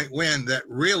 11-point win that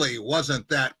really wasn't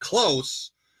that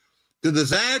close. Do the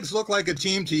Zags look like a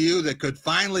team to you that could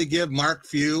finally give Mark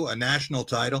Few a national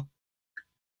title?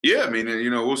 Yeah, I mean,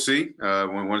 we'll see.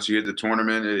 Once you hit the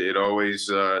tournament, it always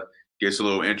gets a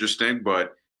little interesting,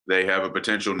 but they have a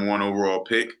potential 1 overall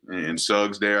pick in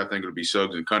Suggs there. I think it'll be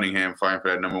Suggs and Cunningham fighting for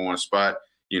that number 1 spot.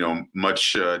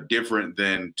 Much different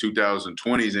than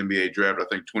 2020's NBA draft. I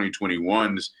think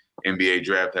 2021's NBA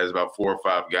draft has about 4 or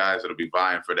 5 guys that'll be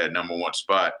vying for that number 1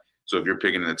 spot. So if you're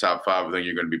picking in the top 5, I think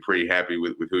you're going to be pretty happy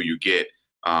with who you get.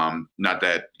 Not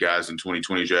that guys in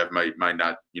 2020 draft might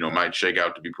not, might shake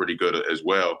out to be pretty good as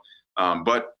well.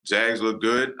 But Zags look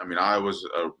good. I mean, Iowa's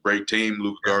a great team.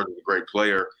 Luka Garza's a great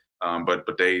player. But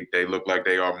they look like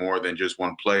they are more than just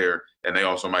one player, and they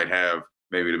also might have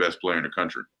maybe the best player in the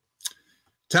country.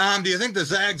 Tom, do you think the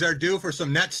Zags are due for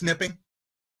some net snipping?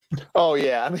 Oh,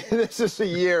 yeah. I mean, this is a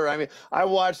year. I mean, I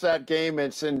watched that game.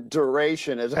 It's in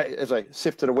duration as I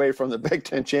sifted away from the Big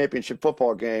Ten championship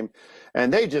football game.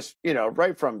 And they just,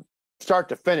 right from start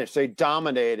to finish, they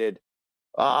dominated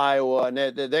Iowa, and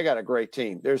they got a great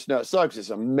team. Suggs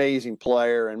is an amazing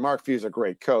player, and Mark Few's a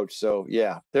great coach. So,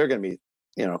 yeah, they're going to be,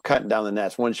 cutting down the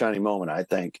nets. One shiny moment, I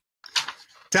think.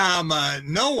 Tom,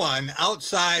 no one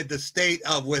outside the state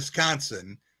of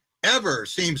Wisconsin ever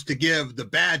seems to give the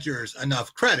Badgers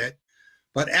enough credit.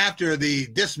 But after the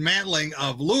dismantling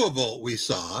of Louisville we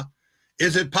saw,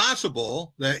 is it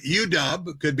possible that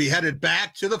UW could be headed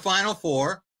back to the Final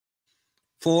Four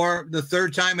for the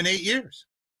 3rd time in 8 years?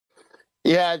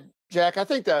 Yeah, Jack, I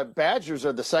think the Badgers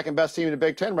are the 2nd best team in the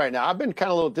Big Ten right now. I've been kind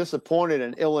of a little disappointed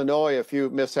in Illinois. A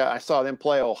few I saw them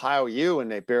play Ohio U,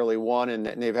 and they barely won, and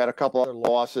they've had a couple other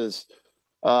losses.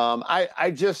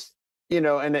 I just,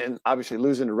 and obviously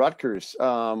losing to Rutgers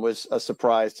was a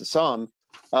surprise to some.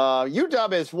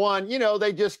 UW is one,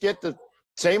 they just get the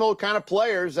same old kind of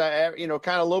players, kind of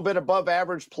a little bit above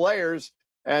average players,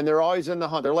 and they're always in the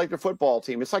hunt. They're like their football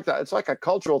team. It's like that. It's like a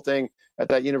cultural thing at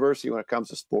that university when it comes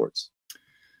to sports.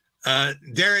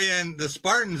 Darien, the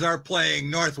Spartans are playing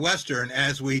Northwestern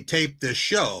as we tape this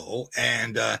show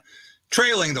and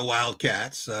trailing the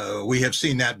Wildcats. We have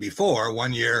seen that before.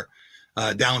 One year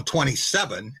down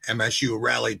 27, MSU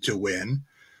rallied to win.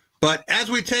 But as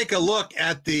we take a look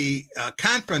at the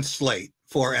conference slate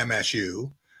for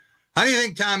MSU, how do you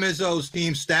think Tom Izzo's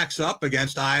team stacks up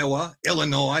against Iowa,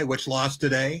 Illinois, which lost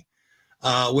today,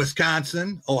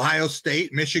 Wisconsin, Ohio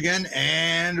State, Michigan,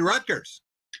 and Rutgers?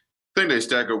 I think they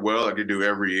stack up well like they do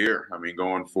every year. I mean,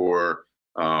 going for,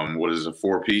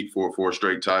 four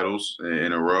straight titles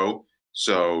in a row.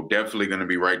 So definitely going to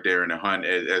be right there in the hunt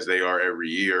as they are every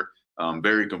year.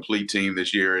 Very complete team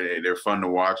this year. They're fun to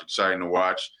watch, exciting to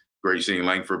watch. Great seeing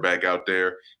Langford back out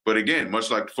there. But again, much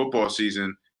like the football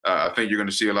season, I think you're going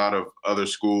to see a lot of other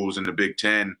schools in the Big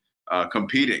Ten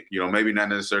competing, maybe not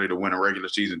necessarily to win a regular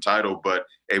season title, but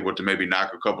able to maybe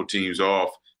knock a couple teams off.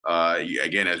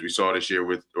 Again, as we saw this year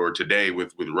today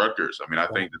with Rutgers. I mean, I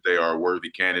think that they are a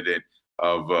worthy candidate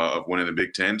of winning the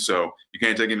Big Ten. So you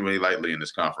can't take anybody lightly in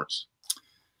this conference.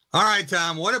 All right,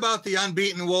 Tom, what about the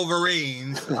unbeaten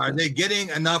Wolverines? Are they getting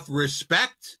enough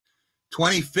respect?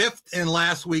 25th in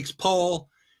last week's poll.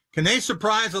 Can they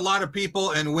surprise a lot of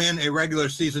people and win a regular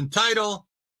season title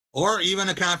or even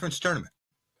a conference tournament?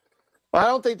 Well, I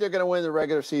don't think they're going to win the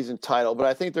regular season title, but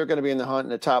I think they're going to be in the hunt in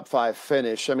the top 5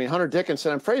 finish. I mean, Hunter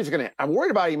Dickinson, I'm afraid he's going to, I'm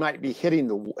worried about he might be he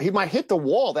might hit the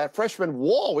wall, that freshman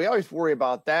wall. We always worry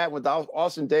about that with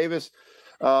Austin Davis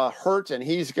hurt, and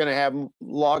he's going to have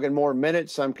logging more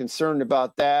minutes. I'm concerned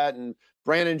about that. And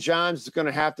Brandon Johns is going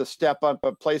to have to step up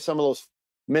and play some of those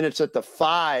minutes at the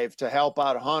 5 to help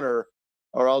out Hunter,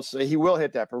 or else he will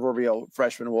hit that proverbial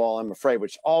freshman wall, I'm afraid,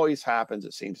 which always happens,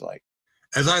 it seems like.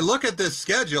 As I look at this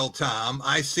schedule, Tom,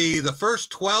 I see the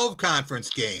first 12 conference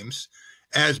games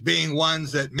as being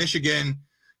ones that Michigan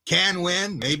can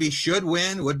win, maybe should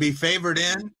win, would be favored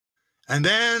in. And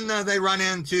then they run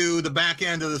into the back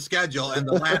end of the schedule and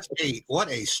the last 8. What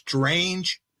a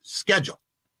strange schedule.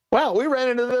 Well, we ran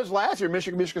into this last year.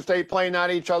 Michigan State playing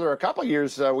not each other a couple of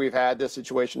years. We've had this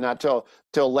situation, not till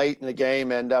late in the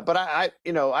game. And but I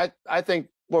think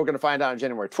we're going to find out on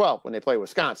January 12th when they play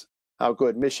Wisconsin how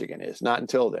good Michigan is. Not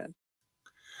until then.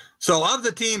 So, of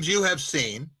the teams you have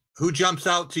seen, who jumps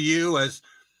out to you as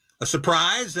a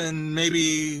surprise, and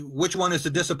maybe which one is a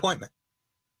disappointment?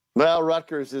 Well,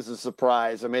 Rutgers is a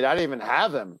surprise. I mean, I didn't even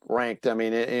have them ranked. I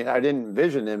mean, I didn't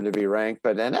envision them to be ranked,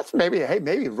 and that's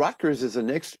maybe Rutgers is the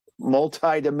next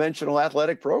multi-dimensional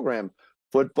athletic program,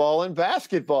 football and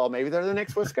basketball. Maybe they're the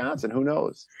next Wisconsin. Who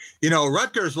knows? You know,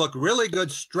 Rutgers looked really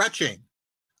good stretching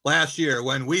last year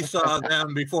when we saw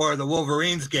them before the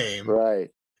Wolverines game, right,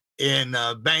 in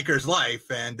Banker's Life,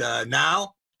 and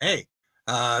now, hey,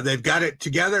 they've got it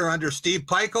together under Steve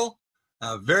Peichel.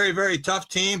 A very, very tough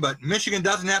team, but Michigan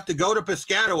doesn't have to go to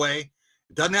Piscataway.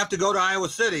 It doesn't have to go to Iowa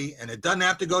City, and it doesn't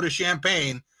have to go to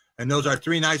Champaign, and those are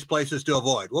 3 nice places to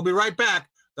avoid. We'll be right back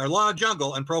with our Law of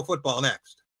Jungle and Pro Football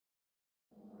next.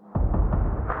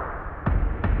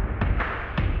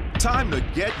 Time to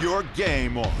get your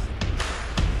game on.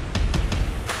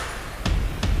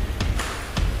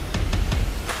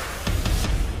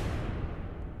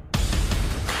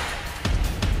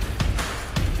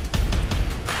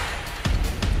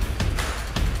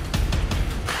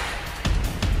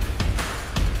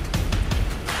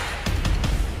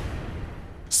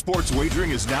 Sports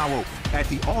wagering is now open at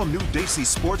the all-new Dacey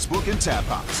Sportsbook and Tap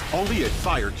House, only at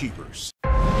Firekeepers.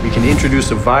 We can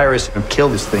introduce a virus and kill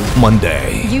this thing.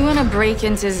 Monday. You want to break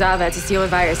into Zava to steal a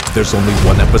virus. There's only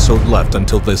 1 episode left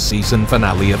until the season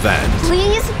finale event.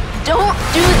 Please don't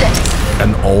do this.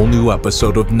 An all-new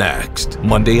episode of Next,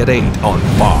 Monday at 8 on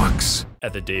Fox.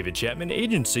 At the David Chapman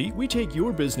Agency, we take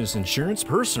your business insurance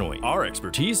personally. Our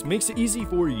expertise makes it easy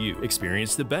for you.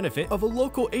 Experience the benefit of a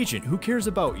local agent who cares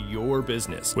about your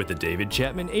business with the David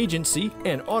Chapman Agency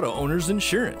and Auto Owners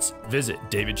Insurance. Visit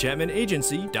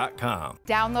davidchapmanagency.com.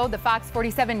 Download the Fox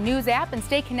 47 News app and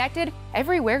stay connected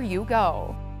everywhere you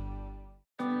go.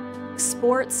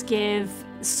 Sports give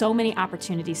so many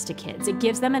opportunities to kids. It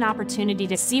gives them an opportunity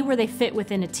to see where they fit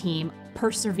within a team,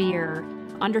 persevere,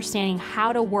 understanding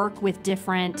how to work with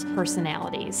different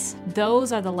personalities.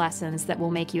 Those are the lessons that will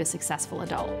make you a successful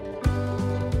adult.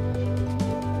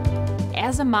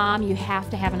 As a mom, you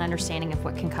have to have an understanding of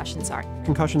what concussions are.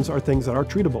 Concussions are things that are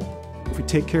treatable. If we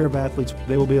take care of athletes,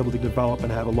 they will be able to develop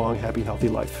and have a long, happy, healthy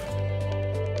life.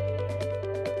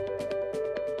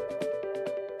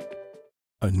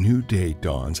 A new day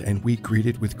dawns and we greet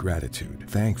it with gratitude,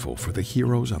 thankful for the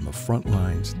heroes on the front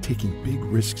lines taking big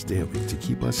risks daily to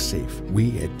keep us safe.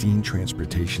 We at Dean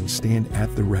Transportation stand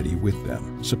at the ready with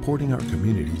them, supporting our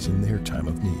communities in their time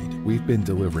of need. We've been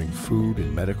delivering food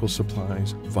and medical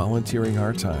supplies, volunteering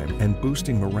our time, and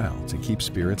boosting morale to keep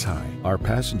spirits high. Our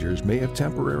passengers may have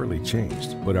temporarily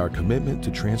changed, but our commitment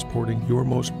to transporting your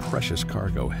most precious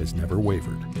cargo has never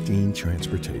wavered. Dean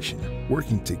Transportation,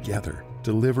 working together,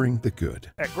 delivering the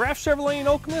good. At Graf Chevrolet in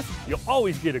Okemos, you'll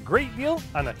always get a great deal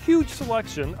on a huge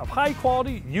selection of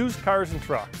high-quality used cars and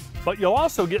trucks. But you'll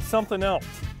also get something else,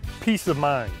 peace of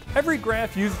mind. Every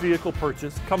Graf used vehicle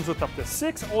purchase comes with up to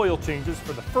 6 oil changes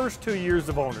for the first 2 years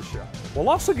of ownership. We'll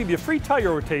also give you free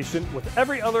tire rotation with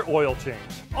every other oil change.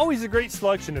 Always a great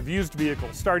selection of used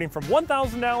vehicles starting from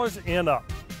 $1,000 and up.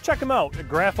 Check them out at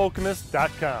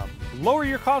grafokemos.com. Lower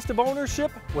your cost of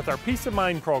ownership with our Peace of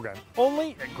Mind program,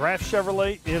 only at Graf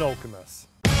Chevrolet in Okemos.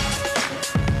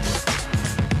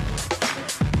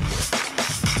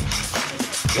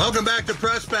 Welcome back to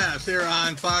Press Pass here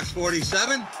on Fox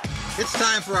 47. It's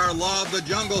time for our Law of the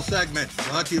Jungle segment,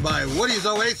 brought to you by Woody's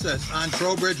Oasis on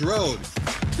Trowbridge Road,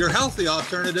 your healthy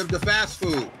alternative to fast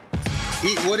food.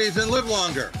 Eat Woody's and live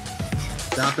longer.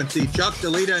 Stop and see Chuck,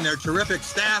 Delita, and their terrific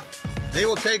staff. They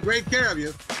will take great care of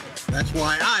you. That's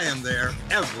why I am there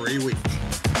every week.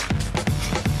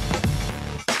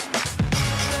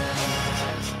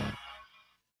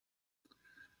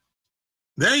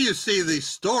 There you see the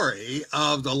story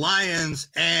of the Lions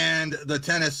and the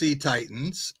Tennessee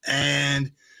Titans,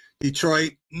 and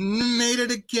Detroit made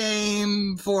it a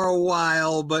game for a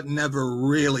while, but never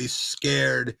really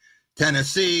scared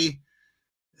Tennessee.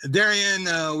 Darien,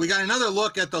 we got another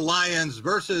look at the Lions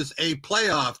versus a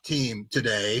playoff team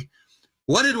today.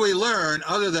 What did we learn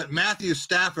other than Matthew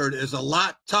Stafford is a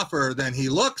lot tougher than he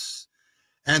looks,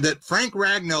 and that Frank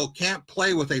Ragnow can't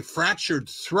play with a fractured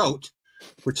throat,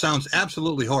 which sounds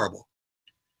absolutely horrible?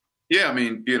 Yeah, I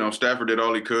mean, Stafford did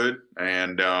all he could,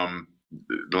 and the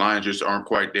Lions just aren't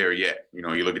quite there yet. You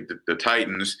look at the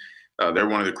Titans, they're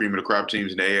one of the cream of the crop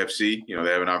teams in the AFC.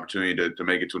 They have an opportunity to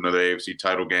make it to another AFC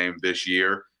title game this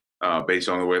year based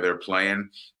on the way they're playing.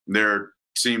 What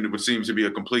seems to be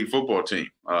a complete football team.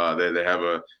 They have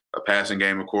a passing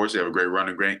game, of course. They have a great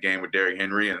running game with Derrick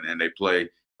Henry, and they play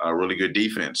a really good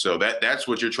defense. So that's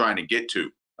what you're trying to get to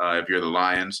if you're the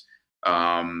Lions.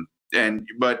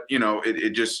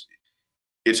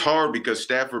 It's hard because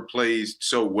Stafford plays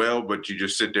so well, but you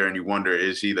just sit there and you wonder,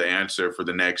 is he the answer for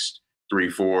the next 3,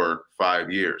 4,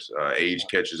 5 years? Age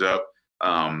catches up.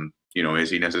 Is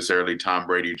he necessarily Tom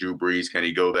Brady, Drew Brees? Can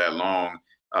he go that long?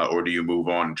 Or do you move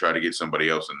on and try to get somebody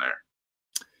else in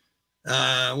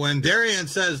there? When Darien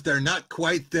says they're not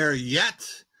quite there yet,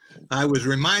 I was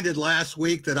reminded last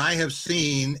week that I have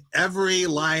seen every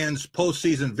Lions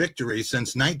postseason victory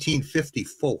since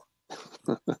 1954.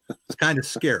 It's kind of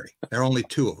scary. There are only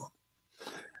 2 of them.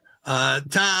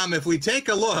 Tom, if we take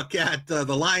a look at the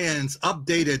Lions'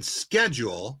 updated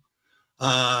schedule,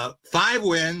 5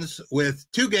 wins with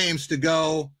 2 games to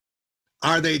go.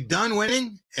 Are they done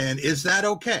winning? And is that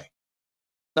okay?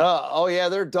 Oh, yeah,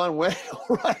 they're done winning.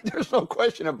 Right. There's no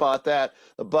question about that.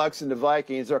 The Bucs and the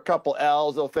Vikings are a couple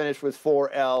L's. They'll finish with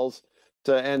 4 L's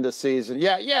to end the season.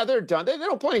 Yeah, they're done. They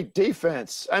don't play any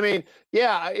defense. I mean,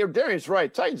 yeah, Darian's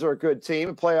right. Titans are a good team,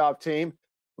 a playoff team.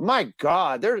 My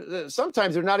God,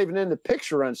 sometimes they're not even in the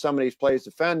picture on some of these plays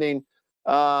defending.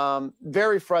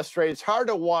 Very frustrating. It's hard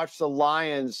to watch the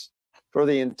Lions for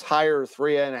the entire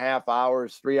 3.5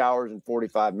 hours, 3 hours and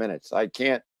 45 minutes. I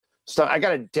can't stop. I got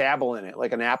to dabble in it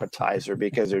like an appetizer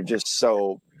because they're just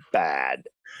so bad.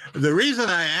 The reason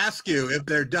I ask you if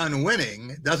they're done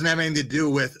winning doesn't have anything to do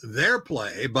with their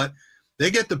play, but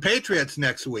they get the Patriots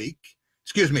next week.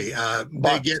 Excuse me.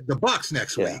 They get the Bucs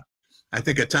next week. I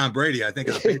think of Tom Brady. I think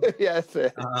of the Patriots. Yeah, that's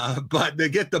it. But they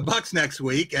get the Bucs next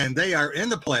week, and they are in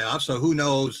the playoffs. So who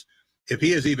knows if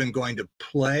he is even going to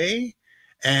play?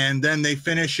 And then they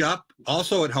finish up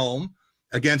also at home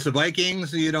against the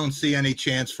Vikings. You don't see any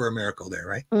chance for a miracle there,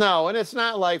 right? No, and it's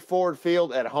not like Ford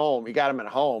Field at home. You got them at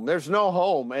home. There's no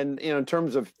home, and in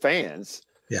terms of fans,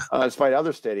 despite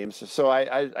other stadiums. So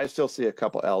I still see a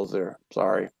couple L's there.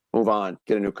 Sorry, move on.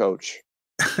 Get a new coach.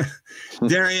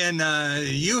 Darien,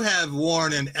 you have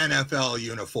worn an NFL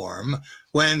uniform.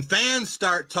 When fans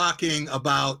start talking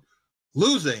about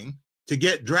losing to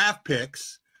get draft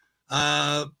picks,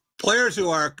 players who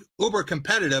are uber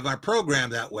competitive are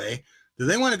programmed that way. Do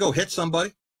they want to go hit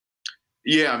somebody?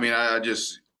 Yeah, I mean, I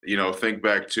just, think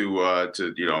back to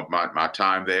my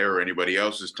time there or anybody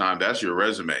else's time. That's your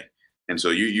resume. And so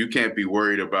you can't be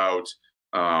worried about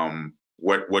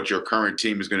what your current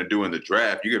team is going to do in the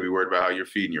draft. You got to be worried about how you're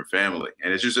feeding your family.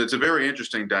 And it's a very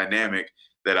interesting dynamic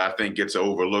that I think gets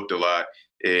overlooked a lot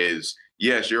is,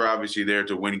 yes, you're obviously there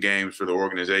to win games for the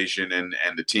organization and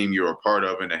the team you're a part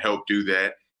of and to help do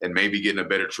that. And maybe getting a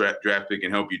better draft pick can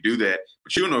help you do that.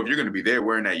 But you don't know if you're going to be there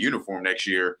wearing that uniform next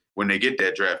year when they get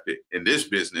that draft pick. In this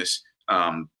business,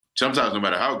 sometimes no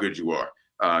matter how good you are,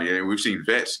 we've seen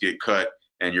vets get cut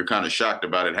and you're kind of shocked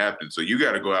about it happening. So you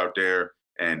got to go out there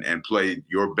and play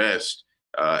your best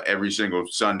every single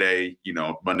Sunday,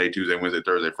 Monday, Tuesday, Wednesday,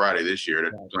 Thursday, Friday this year.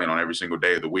 They're playing on every single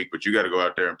day of the week. But you got to go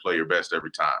out there and play your best every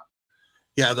time.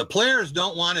 Yeah, the players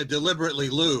don't want to deliberately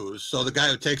lose so the guy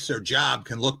who takes their job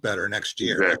can look better next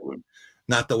year. Exactly.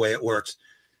 Not the way it works.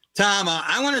 Tom,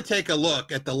 I want to take a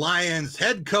look at the Lions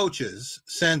head coaches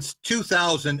since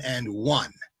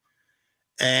 2001.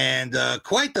 And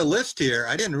quite the list here.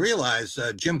 I didn't realize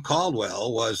Jim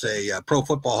Caldwell was a Pro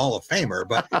Football Hall of Famer,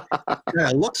 but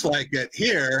it looks like it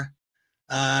here.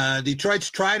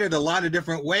 Detroit's tried it a lot of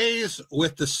different ways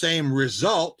with the same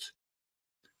result.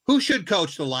 Who should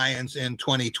coach the Lions in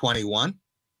 2021?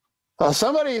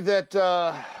 Somebody that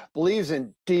believes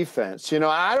in defense.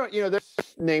 There's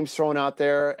names thrown out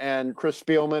there, and Chris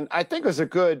Spielman, I think, was a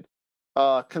good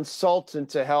consultant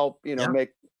to help,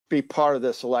 be part of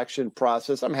the selection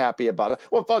process. I'm happy about it.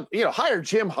 Well, hire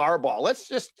Jim Harbaugh. Let's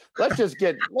just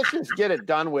get it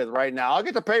done with right now. I'll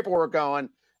get the paperwork going,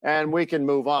 and we can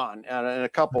move on in a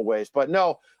couple ways. But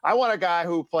no, I want a guy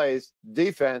who plays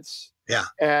defense Yeah.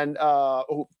 And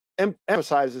who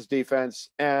emphasizes defense,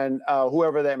 and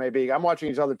whoever that may be. I'm watching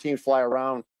these other teams fly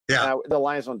around. Yeah. The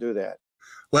Lions don't do that.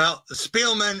 Well,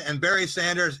 Spielman and Barry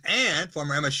Sanders and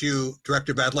former MSU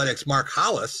Director of Athletics Mark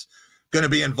Hollis going to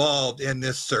be involved in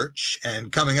this search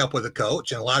and coming up with a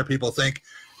coach. And a lot of people think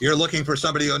you're looking for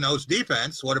somebody who knows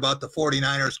defense. What about the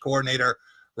 49ers coordinator,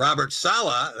 Robert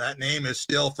Saleh? That name is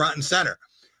still front and center.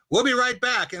 We'll be right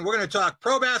back, and we're going to talk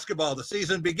pro basketball, the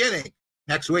season beginning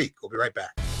next week. We'll be right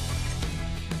back.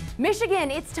 Michigan,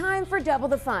 it's time for double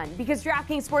the fun because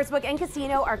DraftKings Sportsbook and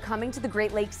Casino are coming to the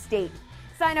Great Lakes State.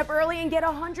 Sign up early and get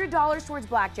 $100 towards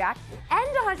blackjack and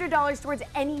 $100 towards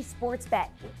any sports bet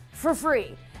for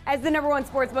free. As the #1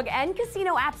 sportsbook and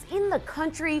casino apps in the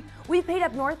country, we've paid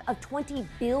up north of $20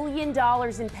 billion in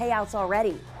payouts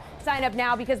already. Sign up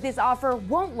now because this offer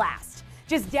won't last.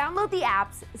 Just download the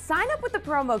apps, sign up with the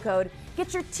promo code,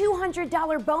 get your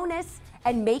 $200 bonus,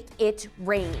 and make it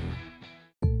rain.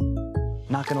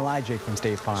 Not gonna lie, Jake from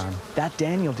State Farm. That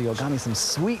Daniel deal got me some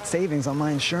sweet savings on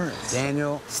my insurance.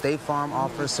 Daniel, State Farm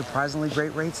offers surprisingly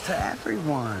great rates to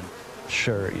everyone.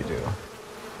 Sure you do.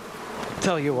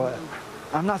 Tell you what,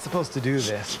 I'm not supposed to do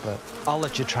this, but I'll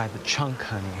let you try the chunk,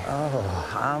 honey.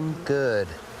 Oh, I'm good.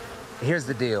 Here's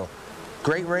the deal.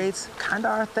 Great rates, kinda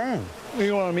our thing.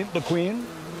 You wanna meet the queen?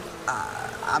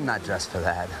 I'm not dressed for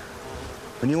that.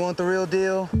 When you want the real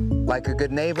deal, like a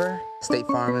good neighbor, State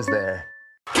Farm is there.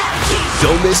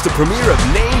 Don't miss the premiere of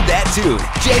Name That Tune,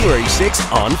 January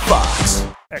 6th on Fox.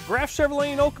 At Graff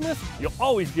Chevrolet in Okemos, you'll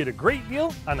always get a great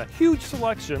deal on a huge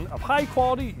selection of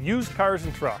high-quality used cars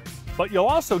and trucks. But you'll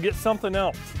also get something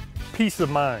else, peace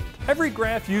of mind. Every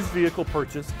Graff used vehicle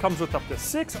purchase comes with up to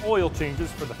 6 oil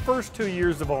changes for the first 2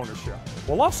 years of ownership.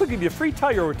 We'll also give you a free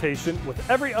tire rotation with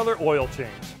every other oil change.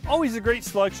 Always a great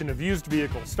selection of used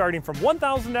vehicles starting from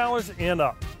 $1,000 and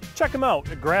up. Check them out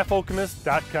at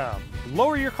graffokemos.com.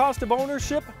 Lower your cost of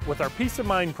ownership with our Peace of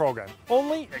Mind program,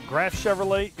 only at Graff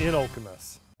Chevrolet in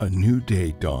Okemos. A new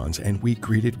day dawns and we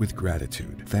greet it with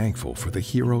gratitude, thankful for the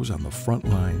heroes on the front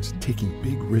lines taking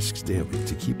big risks daily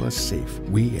to keep us safe.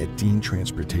 We at Dean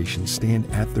Transportation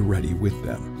stand at the ready with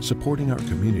them, supporting our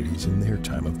communities in their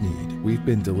time of need. We've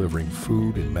been delivering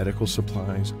food and medical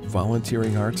supplies,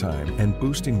 volunteering our time, and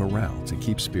boosting morale to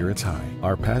keep spirits high.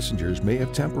 Our passengers may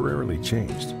have temporarily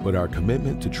changed, but our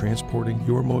commitment to transporting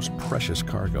your most precious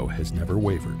cargo has never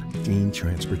wavered. Dean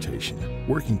Transportation,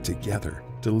 working together,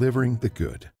 delivering the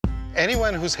good.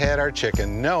 Anyone who's had our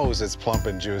chicken knows it's plump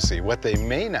and juicy. What they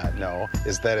may not know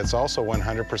is that it's also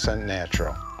 100%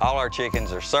 natural. All our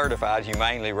chickens are certified,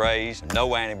 humanely raised,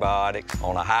 no antibiotics,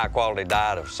 on a high-quality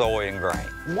diet of soy and grain.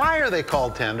 Why are they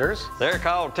called tenders? They're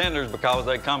called tenders because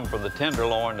they come from the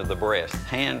tenderloin of the breast,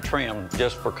 hand-trimmed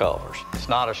just for colors. It's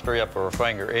not a strip or a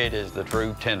finger, it is the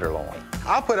true tenderloin.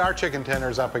 I'll put our chicken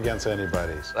tenders up against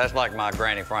anybody's. That's like my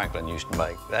Granny Franklin used to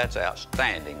make. That's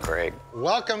outstanding, Craig.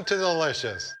 Welcome to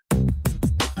Delicious.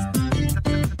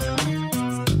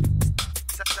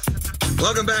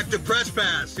 Welcome back to Press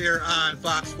Pass here on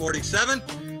Fox 47.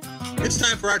 It's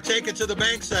time for our Take It to the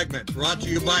Bank segment, brought to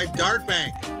you by Dart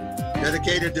Bank,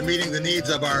 dedicated to meeting the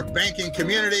needs of our banking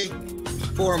community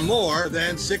for more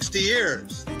than 60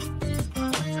 years.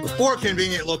 With 4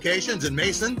 convenient locations in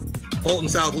Mason, Fulton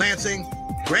South Lansing,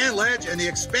 Grand Ledge, and the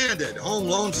expanded Home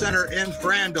Loan Center in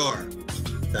Frandor.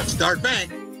 That's Dart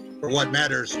Bank for what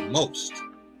matters most.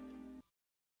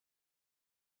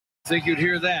 Think you'd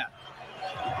hear that.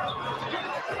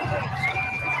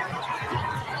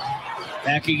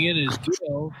 Backing in is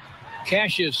Gill.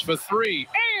 Cassius for 3,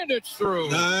 and it's through.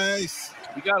 Nice.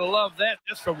 You got to love that.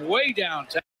 That's from way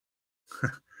downtown.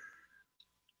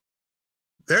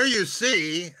 There you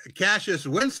see Cassius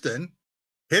Winston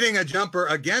hitting a jumper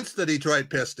against the Detroit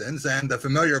Pistons, and the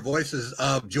familiar voices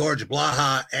of George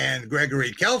Blaha and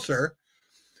Gregory Kelser.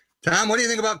 Tom, what do you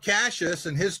think about Cassius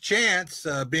and his chance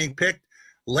being picked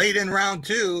late in round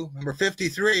 2, number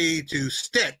 53, to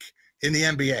stick in the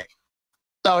NBA?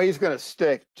 Oh, he's going to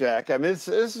stick, Jack. I mean, this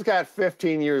has got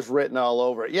 15 years written all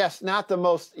over it. Yes, not the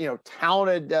most,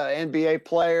 talented NBA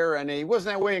player, and he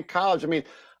wasn't that way in college. I mean,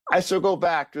 I still go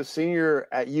back to a senior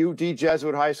at UD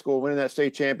Jesuit High School winning that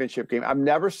state championship game. I've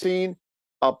never seen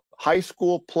a high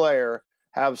school player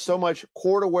have so much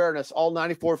court awareness, all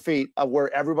 94 feet of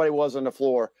where everybody was on the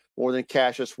floor, more than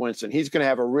Cassius Winston. He's going to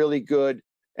have a really good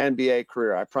NBA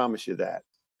career. I promise you that.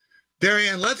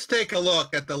 Darien, let's take a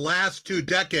look at the last 2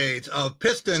 decades of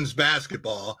Pistons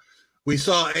basketball. We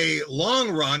saw a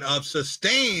long run of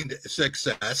sustained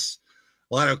success,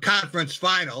 a lot of conference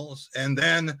finals, and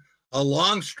then a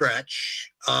long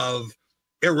stretch of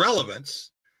irrelevance.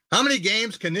 How many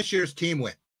games can this year's team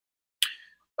win?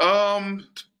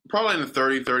 Probably in the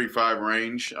 30-35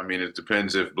 range. I mean, it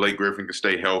depends if Blake Griffin can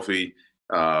stay healthy,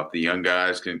 if the young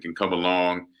guys can come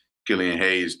along. Killian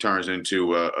Hayes turns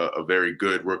into a very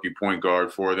good rookie point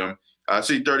guard for them. I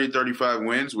see 30-35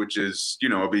 wins, which is,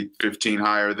 it'll be 15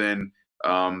 higher than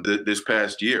this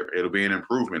past year. It'll be an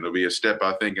improvement. It'll be a step,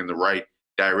 I think, in the right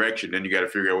direction. Then you got to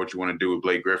figure out what you want to do with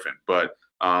Blake Griffin. But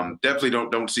definitely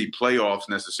don't see playoffs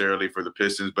necessarily for the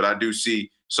Pistons, but I do see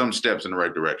some steps in the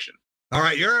right direction. All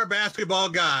right, you're our basketball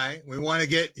guy. We want to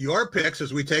get your picks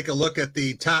as we take a look at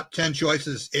the top 10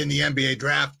 choices in the NBA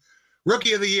draft.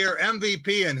 Rookie of the Year,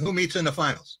 MVP, and who meets in the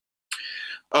finals?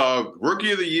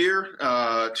 Rookie of the Year,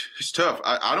 it's tough.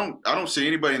 I don't see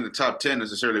anybody in the top 10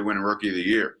 necessarily winning Rookie of the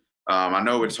Year. I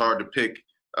know it's hard to pick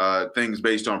things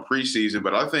based on preseason,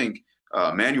 but I think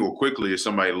Manuel Quickley is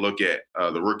somebody to look at.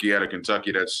 The rookie out of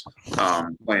Kentucky that's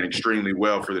playing extremely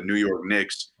well for the New York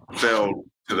Knicks. Fell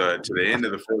to the end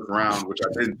of the first round, which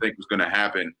I didn't think was going to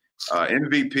happen.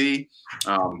 MVP,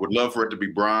 would love for it to be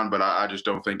Bron, but I just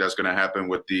don't think that's going to happen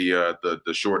with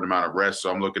the short amount of rest. So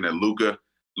I'm looking at Luka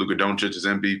Doncic as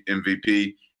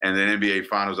MVP, and then NBA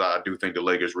Finals. I do think the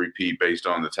Lakers repeat based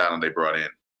on the talent they brought in.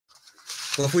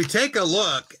 Well, if we take a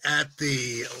look at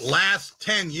the last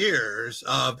 10 years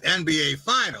of NBA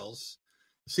Finals,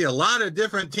 you see a lot of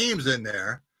different teams in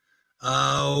there.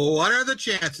 What are the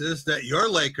chances that your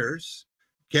Lakers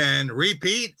can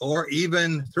repeat or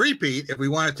even three-peat if we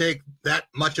want to take that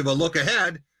much of a look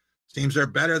ahead? Teams are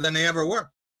better than they ever were.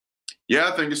 Yeah,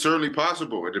 I think it's certainly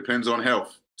possible. It depends on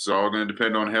health. It's all going to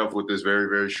depend on health with this very,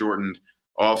 very shortened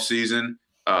offseason.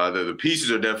 The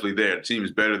pieces are definitely there. The team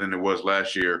is better than it was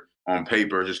last year on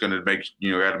paper. Just going to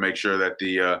got to make sure that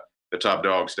the top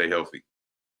dogs stay healthy.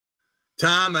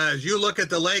 Tom, as you look at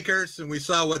the Lakers, and we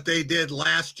saw what they did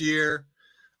last year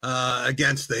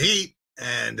against the Heat,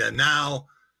 and now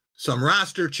some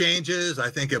roster changes, I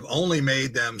think, have only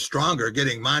made them stronger,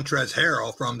 getting Montrezl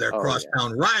Harrell from their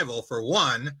crosstown rival, for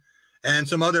one, and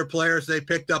some other players they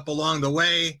picked up along the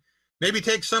way. Maybe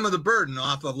take some of the burden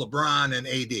off of LeBron and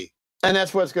AD. And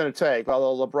that's what it's going to take,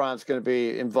 although LeBron's going to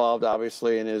be involved,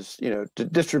 obviously, and his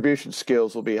distribution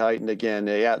skills will be heightened again.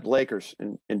 Yeah, Lakers,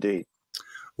 indeed.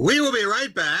 We will be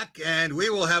right back, and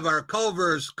we will have our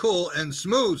Culver's Cool and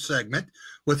Smooth segment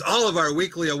with all of our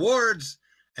weekly awards,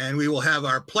 and we will have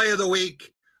our Play of the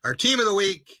Week, our Team of the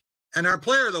Week, and our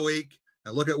Player of the Week,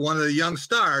 and look at one of the young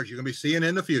stars you're going to be seeing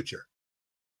in the future.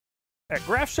 At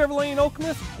Graff Chevrolet in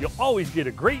Okemos, you'll always get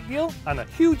a great deal on a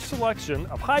huge selection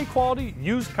of high-quality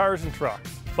used cars and trucks.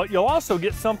 But you'll also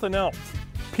get something else: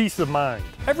 peace of mind.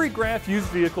 Every Graff used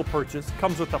vehicle purchase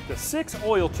comes with up to 6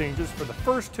 oil changes for the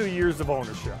first 2 years of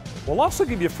ownership. We'll also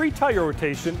give you a free tire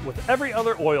rotation with every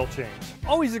other oil change.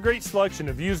 Always a great selection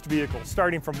of used vehicles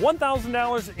starting from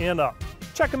 $1,000 and up.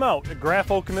 Check them out at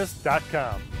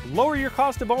graffokemos.com. Lower your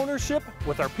cost of ownership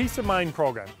with our Peace of Mind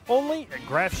program, only at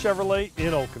Graff Chevrolet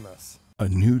in Okemos. A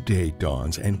new day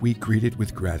dawns and we greet it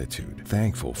with gratitude,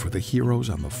 thankful for the heroes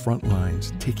on the front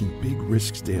lines taking big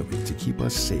risks daily to keep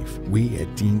us safe. We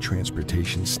at Dean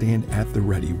Transportation stand at the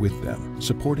ready with them,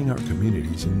 supporting our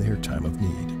communities in their time of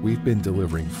need. We've been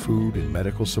delivering food and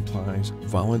medical supplies,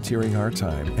 volunteering our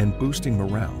time, and boosting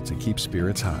morale to keep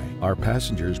spirits high. Our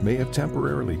passengers may have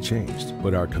temporarily changed,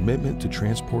 but our commitment to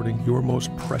transporting your most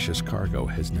precious cargo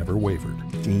has never wavered.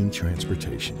 Dean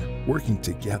Transportation, working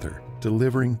together,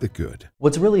 delivering the good.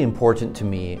 What's really important to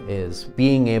me is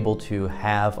being able to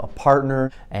have a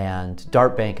partner, and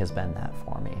Dart Bank has been that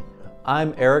for me.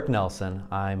 I'm Eric Nelson.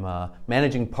 I'm a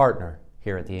managing partner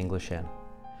here at the English Inn.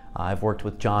 I've worked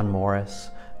with John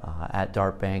Morris at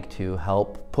Dart Bank to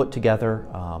help put together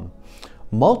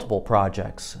multiple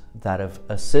projects that have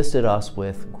assisted us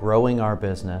with growing our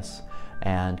business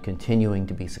and continuing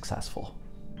to be successful.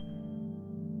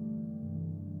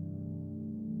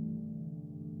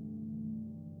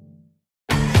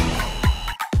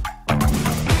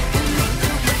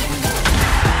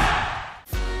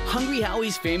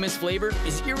 Howie's famous flavor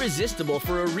is irresistible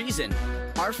for a reason.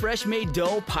 Our fresh-made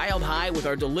dough piled high with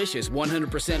our delicious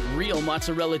 100% real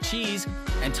mozzarella cheese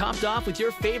and topped off with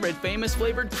your favorite famous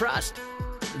flavored crust.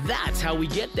 That's how we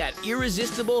get that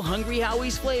irresistible Hungry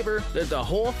Howie's flavor that the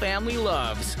whole family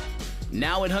loves.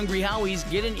 Now at Hungry Howie's,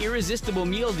 get an irresistible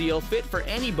meal deal fit for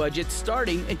any budget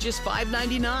starting at just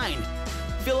 $5.99.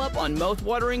 Fill up on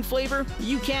mouth-watering flavor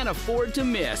you can't afford to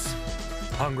miss.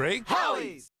 Hungry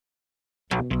Howie's!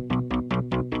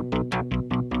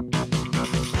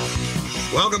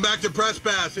 Welcome back to Press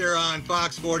Pass here on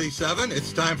Fox 47.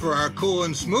 It's time for our Cool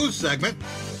and Smooth segment,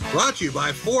 brought to you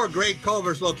by 4 great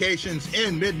Culver's locations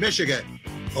in mid-Michigan: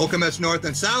 Okemos North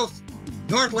and South,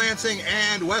 North Lansing,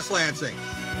 and West Lansing.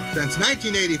 Since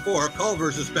 1984,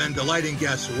 Culver's has been delighting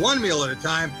guests one meal at a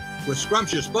time with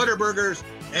scrumptious butterburgers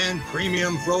and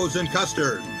premium frozen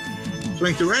custard.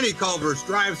 Swing through any Culver's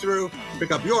drive-thru,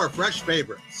 pick up your fresh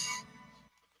favorites.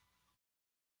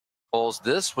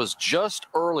 This was just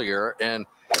earlier, and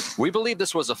we believe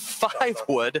this was a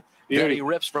 5-wood that he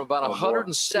rips from about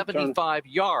 175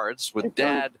 yards with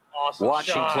Dad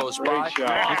watching close by. You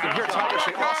can hear Tiger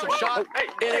say, awesome shot,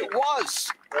 and it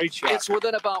was. Great shot. It's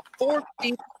within about 4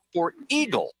 feet for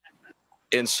eagle.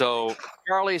 And so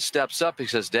Charlie steps up. He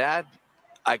says, Dad,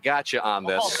 I got you on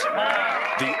this.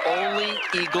 The only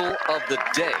eagle of the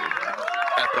day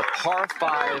at the par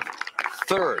 5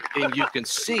 third. And you can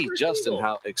see, Justin,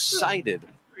 how excited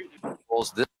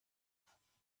was this.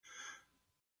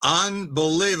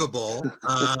 Unbelievable.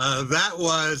 That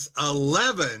was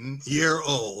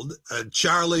 11-year-old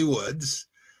Charlie Woods.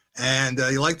 And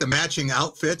you like the matching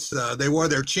outfits. They wore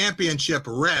their championship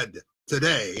red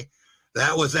today.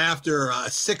 That was after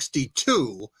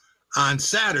 62 on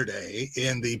Saturday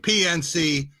in the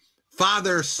PNC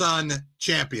Father-Son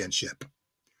Championship.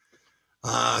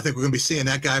 I think we're going to be seeing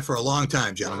that guy for a long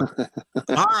time, gentlemen.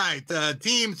 All right,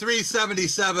 Team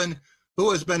 377,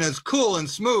 who has been as cool and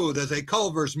smooth as a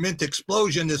Culver's mint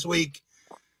explosion this week.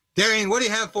 Darien, what do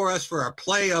you have for us for our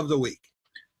play of the week?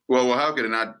 Well, how could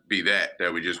it not be that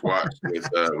we just watched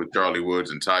with Charlie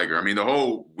Woods and Tiger? I mean, the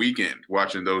whole weekend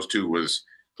watching those two was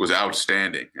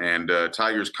outstanding. And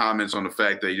Tiger's comments on the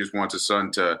fact that he just wants his son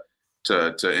to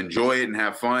enjoy it and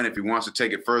have fun. If he wants to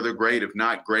take it further, great. If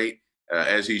not, great,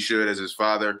 as he should as his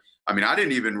father. I mean, I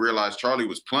didn't even realize Charlie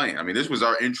was playing. I mean, this was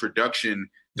our introduction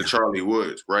to Charlie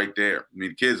Woods right there. I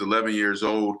mean, the kid's 11 years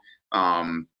old.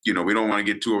 You know, we don't want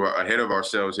to get too ahead of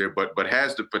ourselves here, but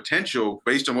has the potential,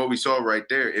 based on what we saw right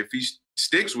there, if he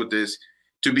sticks with this,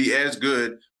 to be as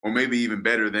good or maybe even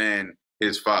better than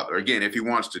his father. Again, if he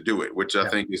wants to do it, which I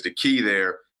think is the key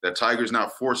there, that Tiger's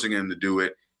not forcing him to do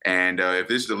it. And if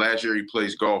this is the last year he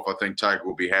plays golf, I think Tiger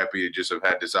will be happy to just have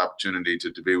had this opportunity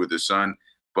to be with his son.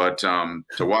 But to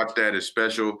watch that is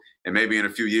special. And maybe in a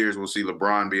few years, we'll see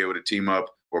LeBron be able to team up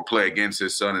or play against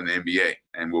his son in the NBA.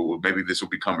 And maybe this will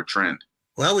become a trend.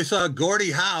 Well, we saw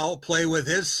Gordie Howe play with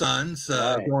his sons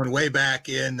going way back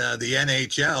in the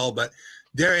NHL. But,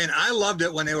 Darien, I loved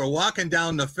it when they were walking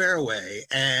down the fairway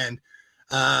and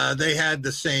they had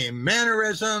the same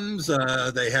mannerisms.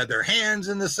 They had their hands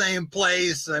in the same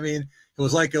place. I mean, it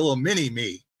was like a little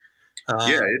mini-me.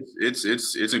 Yeah,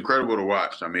 it's incredible to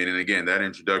watch. I mean, and again, that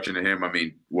introduction to him, I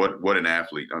mean, what an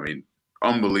athlete. I mean,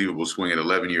 unbelievable swing at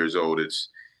 11 years old. It's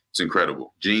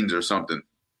incredible. Genes or something.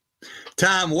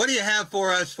 Tom, what do you have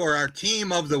for us for our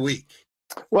team of the week?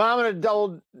 Well, I'm going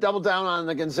to double down on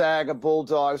the Gonzaga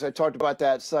Bulldogs. I talked about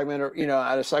that segment,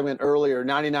 at a segment earlier,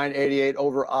 99-88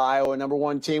 over Iowa,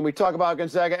 #1 team. We talk about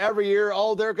Gonzaga every year.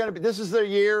 Oh, they're going to be, this is their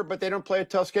year, but they don't play a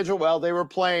tough schedule. Well, they were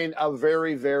playing a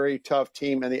very, very tough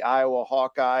team in the Iowa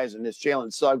Hawkeyes, and this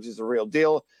Jalen Suggs is the real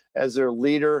deal as their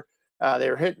leader.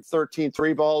 They were hitting 13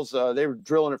 three balls. They were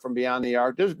drilling it from beyond the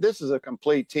arc. This is a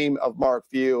complete team of Mark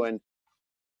Few, and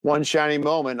one shiny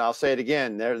moment, I'll say it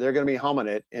again, they're going to be humming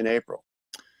it in April.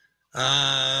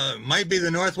 Might be the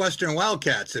Northwestern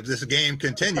Wildcats if this game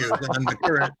continues on the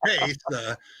current pace.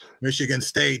 Michigan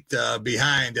State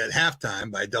behind at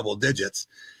halftime by double digits.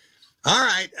 All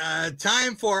right,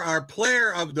 time for our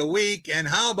player of the week. And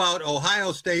how about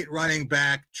Ohio State running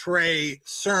back Trey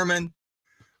Sermon?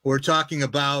 We're talking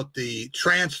about the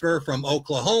transfer from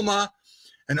Oklahoma.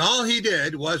 And all he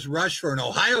did was rush for an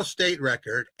Ohio State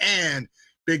record and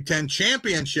Big Ten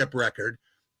championship record,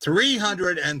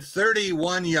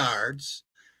 331 yards,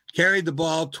 carried the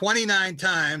ball 29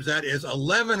 times. That is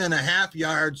 11.5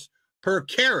 yards per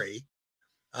carry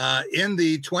in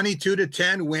the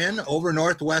 22-10 win over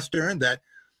Northwestern that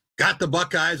got the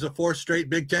Buckeyes a 4th straight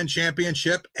Big Ten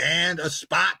championship and a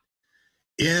spot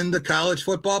in the college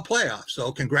football playoff.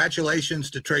 So congratulations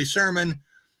to Trey Sermon,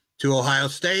 to Ohio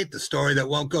State, the story that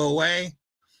won't go away,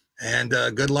 and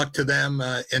good luck to them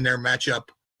in their matchup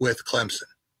with Clemson.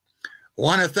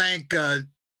 Want to thank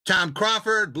Tom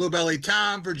Crawford, Blue Belly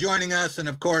Tom, for joining us, and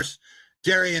of course,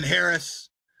 Darien Harris.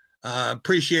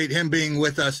 Appreciate him being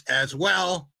with us as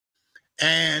well.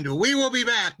 And we will be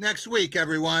back next week,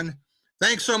 everyone.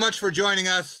 Thanks so much for joining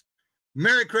us.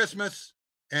 Merry Christmas,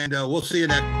 and we'll see you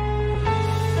next.